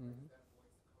voice? Where Mhm. does that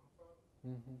voice come from?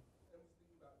 Mm-hmm. And I'm just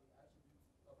thinking about the attributes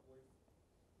of voice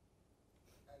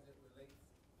as it relates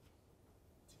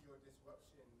to your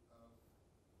disruption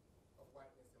of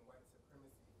whiteness and white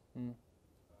supremacy, Mm.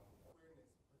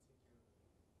 queerness particularly.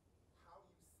 How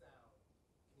you sound,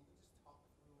 can you just talk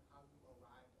through how you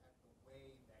arrived at the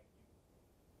way that you,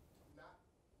 not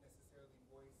necessarily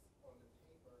voice on the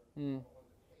paper Mm. or on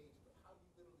the page, but how you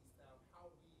literally sound, how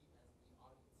we as the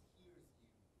audience hears you,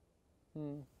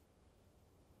 Mm.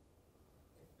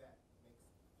 if that makes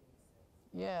any sense.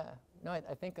 Yeah, no,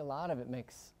 I think a lot of it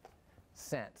makes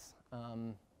sense.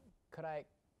 Could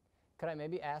I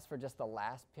maybe ask for just the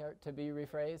last part to be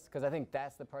rephrased? Because I think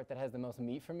that's the part that has the most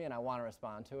meat for me, and I want to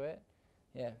respond to it.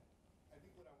 Yeah. I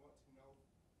think what I want to know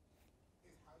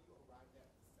is how you arrived at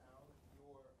the sound,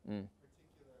 your Mm.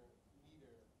 particular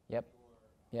meter, Yep. your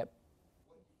Yep.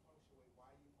 what you punctuate,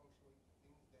 why you punctuate the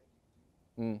things that you do.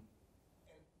 Mm.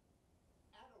 And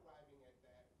at arriving at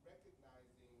that,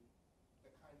 recognizing the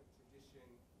kind of tradition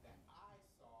that I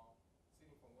saw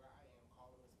sitting from where I am, call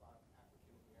and response,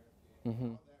 African American,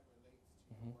 Mhm. how that relates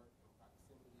to your work in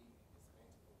proximity and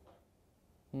dismantling white.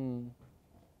 Mm.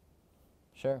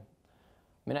 Sure. I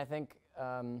mean, I think,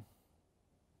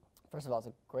 first of all, it's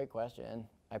a great question.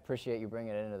 I appreciate you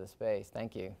bringing it into the space.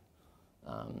 Thank you.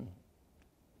 And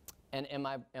am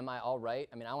I all right?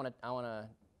 I mean, I want to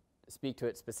speak to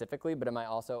it specifically, but am I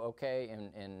also okay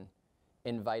in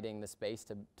inviting the space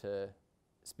to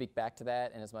speak back to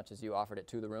that, in as much as you offered it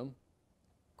to the room?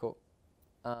 Cool.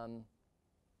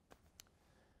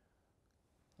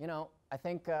 You know, I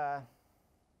think to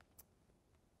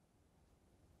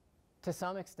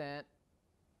some extent,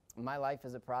 my life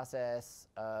is a process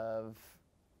of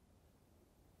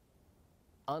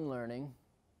unlearning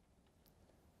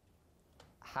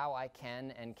how I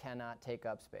can and cannot take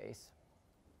up space.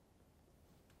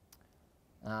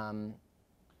 And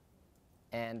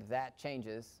that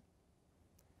changes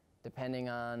depending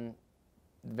on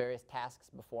the various tasks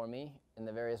before me in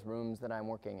the various rooms that I'm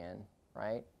working in,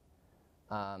 right?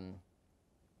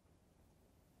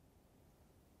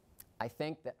 I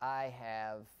think that I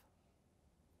have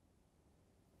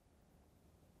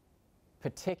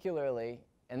particularly,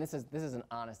 and this is an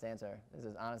honest answer. This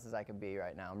is as honest as I could be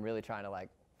right now. I'm really trying to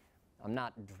I'm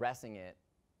not dressing it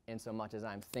in so much as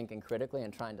I'm thinking critically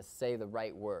and trying to say the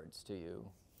right words to you.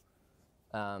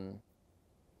 I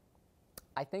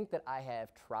think that I have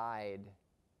tried,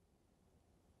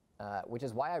 which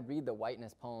is why I read the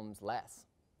whiteness poems less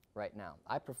right now.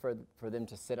 I prefer for them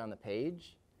to sit on the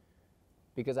page,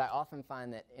 because I often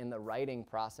find that in the writing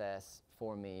process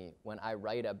for me, when I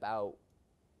write about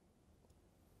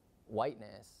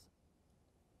whiteness,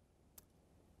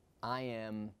 I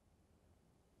am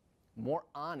more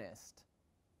honest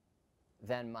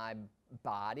than my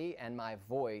body and my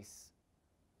voice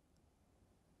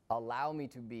allow me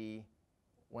to be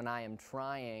when I am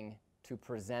trying to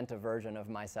present a version of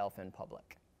myself in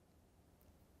public.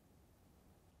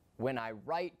 When I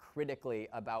write critically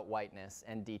about whiteness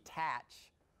and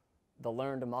detach the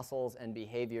learned muscles and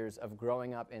behaviors of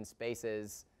growing up in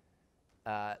spaces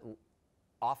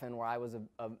often where I was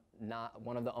not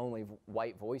one of the only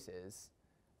white voices.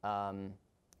 And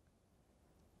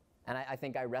I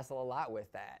think I wrestle a lot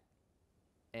with that.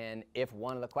 And if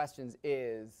one of the questions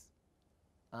is,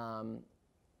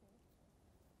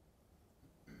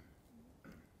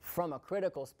 from a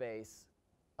critical space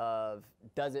of,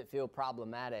 does it feel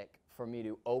problematic for me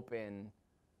to open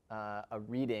a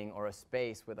reading or a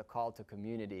space with a call to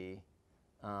community,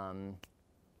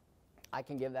 I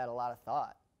can give that a lot of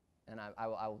thought. And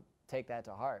I'll take that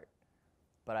to heart.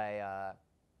 But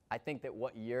I think that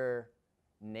what you're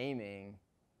naming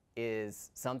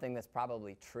is something that's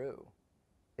probably true,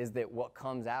 is that what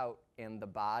comes out in the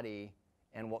body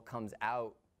and what comes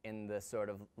out in the sort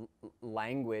of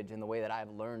language and the way that I've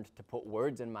learned to put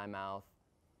words in my mouth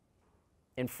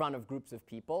in front of groups of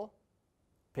people,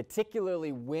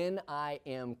 particularly when I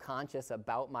am conscious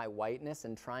about my whiteness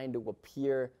and trying to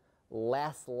appear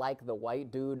less like the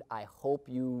white dude I hope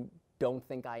you don't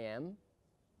think I am.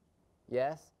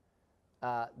 Yes?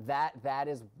 that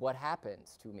is what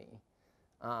happens to me.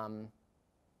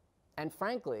 And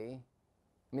frankly,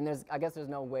 I mean, I guess there's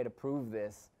no way to prove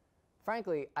this.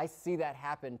 Frankly, I see that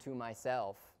happen to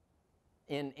myself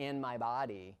in my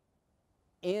body,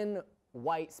 in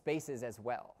white spaces as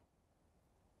well,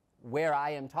 where I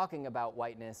am talking about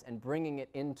whiteness and bringing it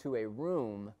into a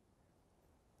room.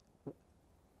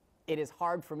 It is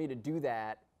hard for me to do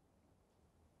that,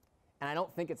 and I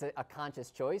don't think it's a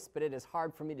conscious choice, but it is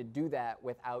hard for me to do that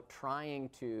without trying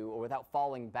to, or without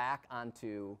falling back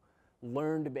onto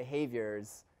learned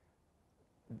behaviors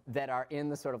that are in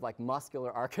the sort of like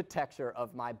muscular architecture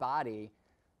of my body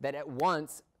that at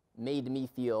once made me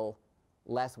feel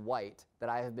less white, that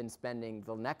I have been spending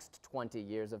the next 20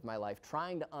 years of my life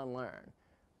trying to unlearn.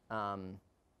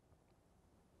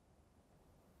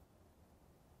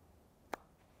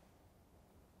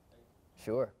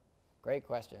 Sure. Great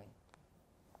question.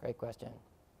 Great question.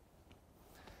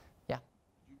 Yeah?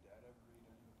 Did your dad ever read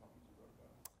any of the poems you wrote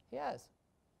about? He has.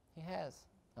 He has.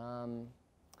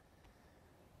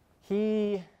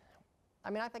 I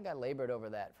mean, I think I labored over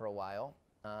that for a while.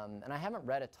 And I haven't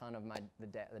read a ton of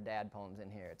the dad poems in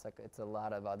here. It's a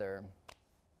lot of other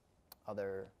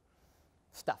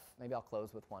stuff. Maybe I'll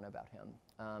close with one about him.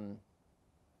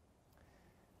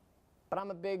 But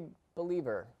I'm a big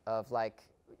believer of like,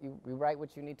 you write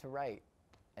what you need to write,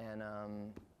 and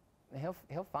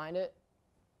he'll find it,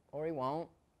 or he won't,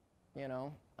 you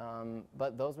know.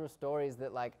 But those were stories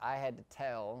that like I had to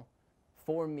tell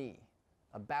for me,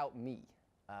 about me.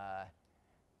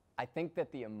 I think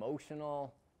that the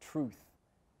emotional truth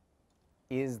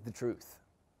is the truth.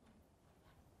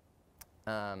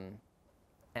 And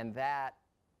that,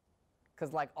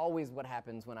 because like always what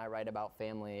happens when I write about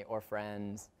family or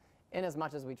friends, in as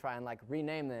much as we try and like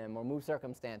rename them or move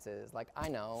circumstances, like I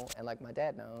know, and like my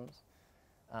dad knows,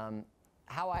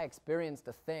 how I experienced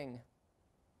a thing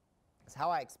is how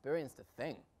I experienced a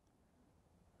thing,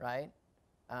 right?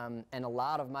 And a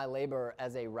lot of my labor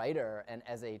as a writer and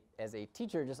as a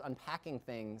teacher, just unpacking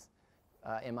things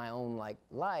in my own like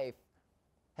life,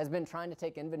 has been trying to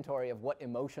take inventory of what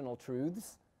emotional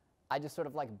truths I just sort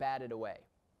of like batted away.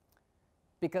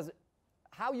 Because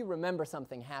how you remember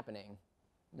something happening,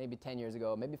 maybe 10 years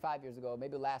ago, maybe 5 years ago,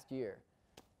 maybe last year,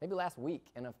 maybe last week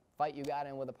in a fight you got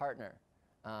in with a partner,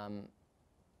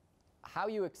 how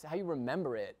you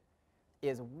remember it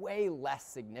is way less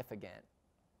significant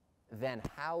than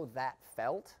how that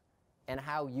felt and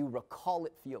how you recall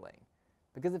it feeling.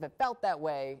 Because if it felt that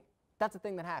way, that's a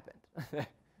thing that happened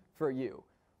for you.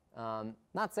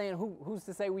 Not saying who's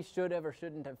to say we should have or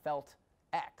shouldn't have felt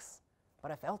X,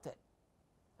 but I felt it.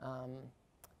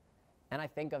 And I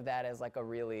think of that as like a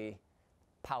really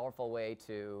powerful way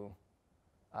to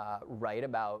write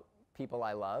about people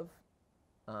I love,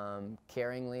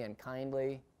 caringly and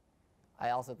kindly. I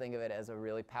also think of it as a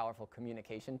really powerful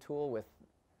communication tool with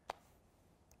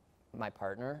my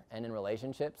partner and in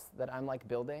relationships that I'm like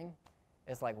building.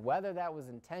 It's like whether that was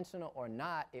intentional or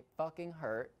not, it fucking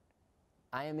hurt.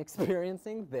 I am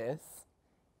experiencing this,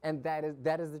 and that is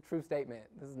the true statement.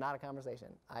 This is not a conversation.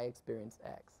 I experienced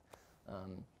X.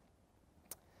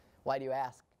 Why do you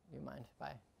ask? Do you mind if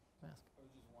I ask? I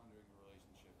was just wondering the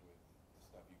relationship with the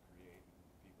stuff you create and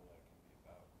the people that can be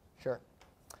about. Sure.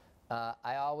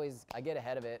 I get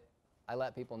ahead of it. I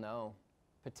let people know,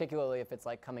 particularly if it's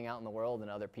like coming out in the world and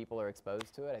other people are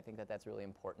exposed to it. I think that that's really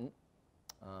important.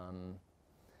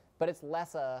 But it's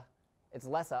less a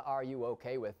are you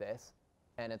okay with this?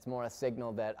 And it's more a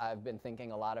signal that I've been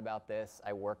thinking a lot about this.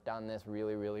 I worked on this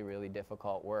really, really, really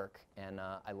difficult work, and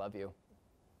I love you.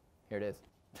 Here it is.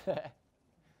 Yeah.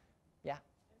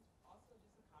 It's also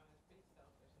just a comment, it's pretty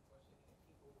selfish, unfortunately,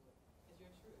 if people, it's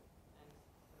your truth. And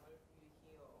in order for you to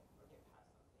heal or get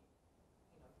past something,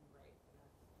 you know, if you write, and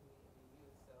that's immediately you.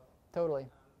 So Totally.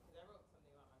 Because I wrote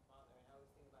something about my father, and I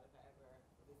always think about if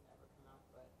this ever come out,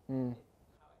 but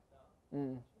it's how I felt.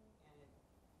 And it,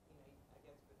 you know, I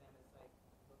guess for them it's like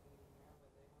looking in the mirror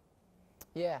whether they want to.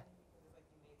 Yeah. Because it's like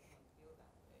you made someone feel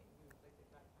that way. You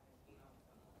inflicted that kind of pain on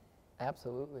someone.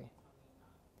 Absolutely.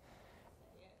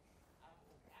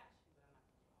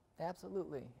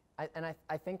 Absolutely.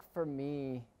 I think for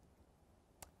me,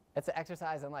 it's an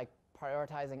exercise in like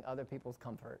prioritizing other people's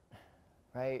comfort,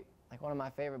 right? Like one of my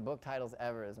favorite book titles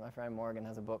ever is my friend Morgan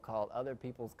has a book called Other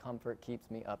People's Comfort Keeps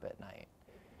Me Up at Night,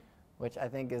 which I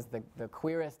think is the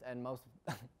queerest and most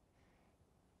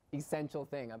essential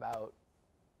thing about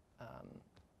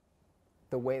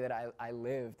the way that I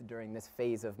lived during this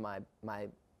phase of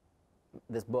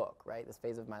this book, right? This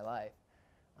phase of my life.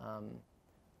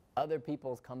 Other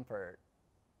people's comfort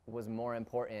was more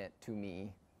important to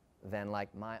me than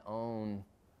like my own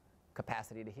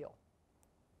capacity to heal.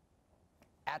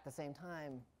 at the same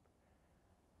time,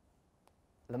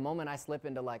 the moment I slip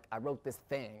into like, I wrote this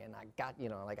thing and I got, you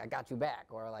know, like I got you back,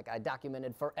 or like I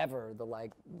documented forever the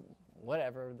like,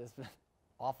 whatever, this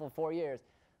awful 4 years,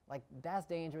 like that's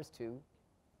dangerous too.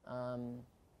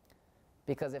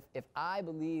 Because if I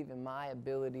believe in my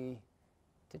ability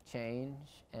to change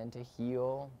and to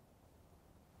heal,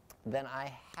 then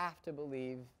I have to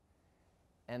believe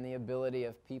in the ability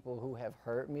of people who have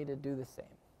hurt me to do the same.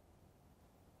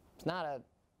 It's not a,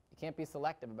 you can't be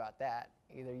selective about that.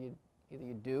 Either you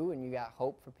do and you got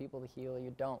hope for people to heal, or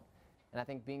you don't. And I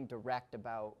think being direct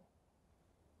about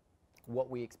what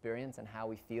we experience and how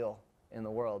we feel in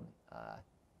the world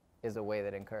is a way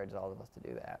that encourages all of us to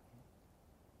do that.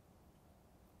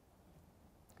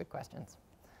 Good questions.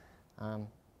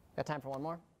 Got time for one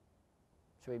more?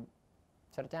 Should we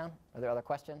shut it down? Are there other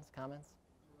questions, comments?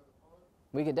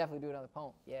 We could definitely do another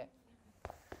poem, yeah.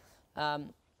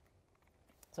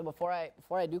 So before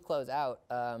I do close out,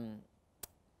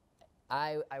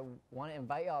 I want to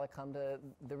invite y'all to come to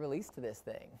the release to this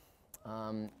thing.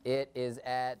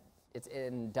 It's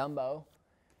in Dumbo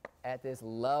at this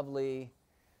lovely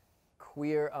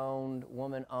queer-owned,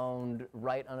 woman-owned,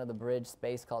 right under the bridge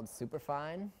space called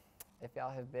Superfine. If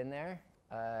y'all have been there,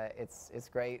 it's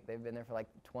great. They've been there for like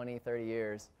 20, 30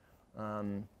 years.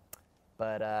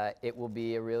 But it will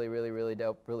be a really, really, really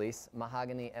dope release.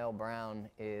 Mahogany L. Brown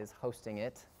is hosting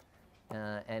it.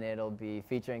 And it'll be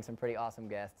featuring some pretty awesome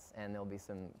guests, and there'll be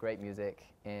some great music.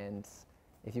 And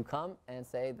if you come and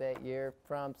say that you're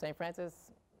from St.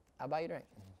 Francis, I'll buy you a drink.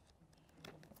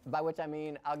 By which I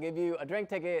mean, I'll give you a drink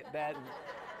ticket that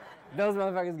those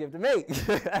motherfuckers give to me.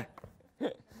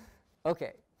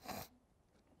 Okay.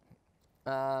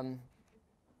 Man,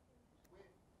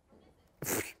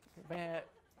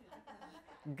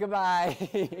 goodbye.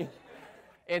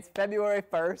 It's February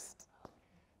 1st.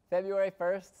 February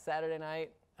 1st, Saturday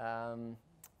night,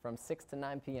 from 6 to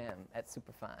 9 p.m. at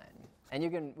Superfine.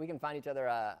 And we can find each other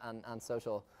on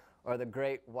social, or the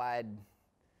great wide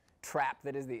trap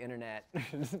that is the internet,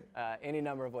 any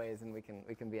number of ways, and we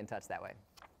can be in touch that way.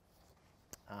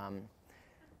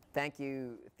 Thank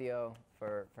you, Theo,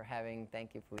 for having.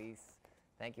 Thank you, Felice.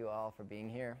 Thank you all for being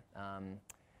here.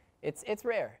 It's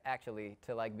rare, actually,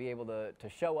 to like be able to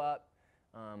show up,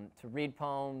 to read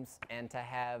poems, and to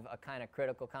have a kind of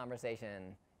critical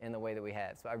conversation in the way that we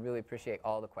have. So I really appreciate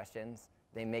all the questions.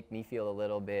 They make me feel a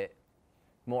little bit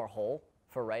more whole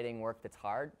for writing work that's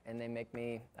hard, and they make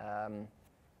me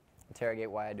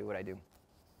interrogate why I do what I do.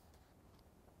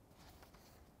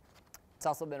 It's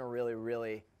also been a really,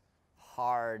 really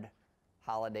hard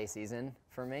holiday season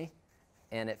for me,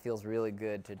 and it feels really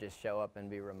good to just show up and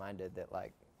be reminded that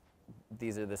like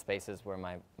these are the spaces where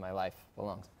my life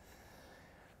belongs.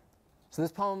 So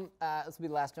this poem, this will be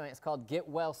the last joint. It's called Get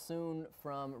Well Soon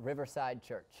from Riverside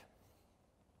Church.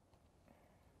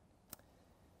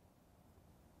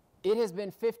 It has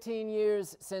been 15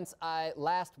 years since I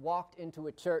last walked into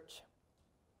a church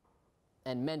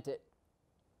and meant it.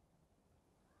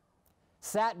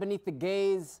 Sat beneath the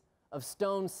gaze of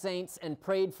stone saints and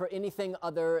prayed for anything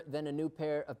other than a new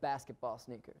pair of basketball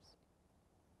sneakers.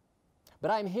 But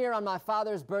I'm here on my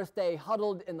father's birthday,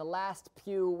 huddled in the last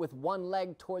pew with one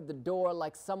leg toward the door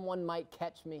like someone might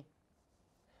catch me,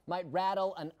 might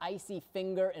rattle an icy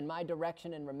finger in my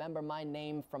direction and remember my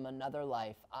name from another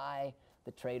life. I,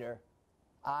 the traitor.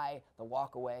 I, the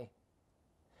walk away.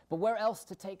 But where else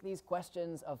to take these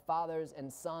questions of fathers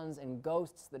and sons and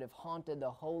ghosts that have haunted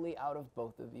the holy out of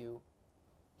both of you?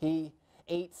 He,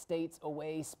 8 states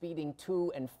away, speeding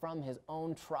to and from his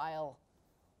own trial,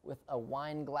 with a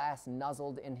wine glass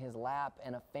nuzzled in his lap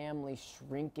and a family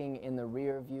shrinking in the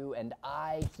rear view, and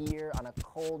I here on a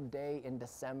cold day in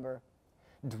December,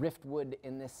 driftwood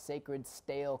in this sacred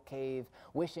stale cave,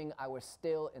 wishing I were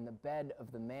still in the bed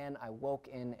of the man I woke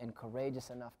in and courageous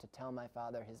enough to tell my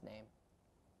father his name.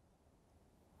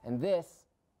 And this,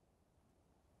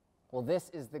 well, this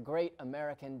is the great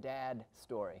American dad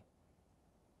story.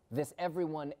 This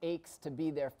everyone aches to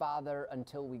be their father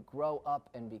until we grow up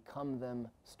and become them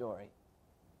story.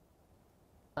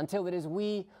 Until it is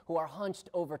we who are hunched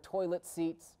over toilet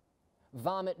seats,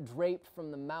 vomit draped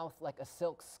from the mouth like a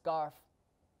silk scarf,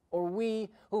 or we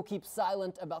who keep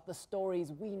silent about the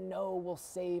stories we know will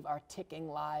save our ticking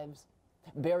lives,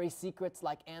 bury secrets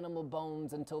like animal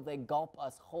bones until they gulp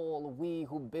us whole, we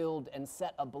who build and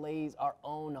set ablaze our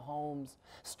own homes,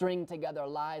 string together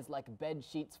lies like bed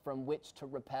sheets from which to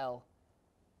repel.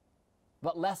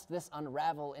 But lest this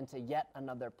unravel into yet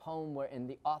another poem wherein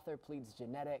the author pleads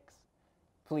genetics,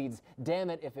 pleads, damn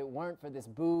it if it weren't for this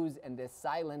booze and this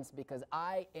silence, because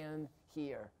I am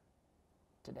here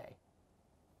today.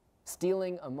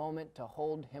 stealing a moment to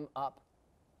hold him up,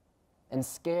 and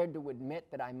scared to admit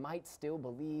that I might still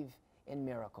believe in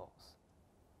miracles.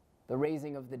 The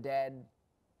raising of the dead,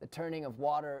 the turning of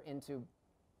water into,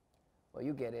 well,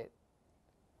 you get it,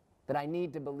 that I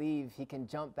need to believe he can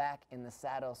jump back in the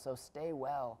saddle, so stay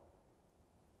well.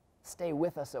 Stay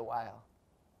with us a while.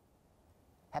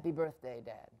 Happy birthday,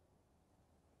 Dad.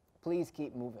 Please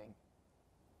keep moving.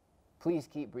 Please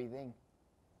keep breathing.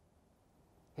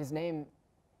 His name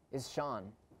is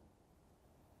Sean.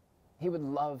 He would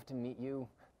love to meet you.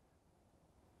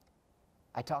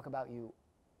 I talk about you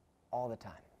all the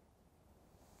time.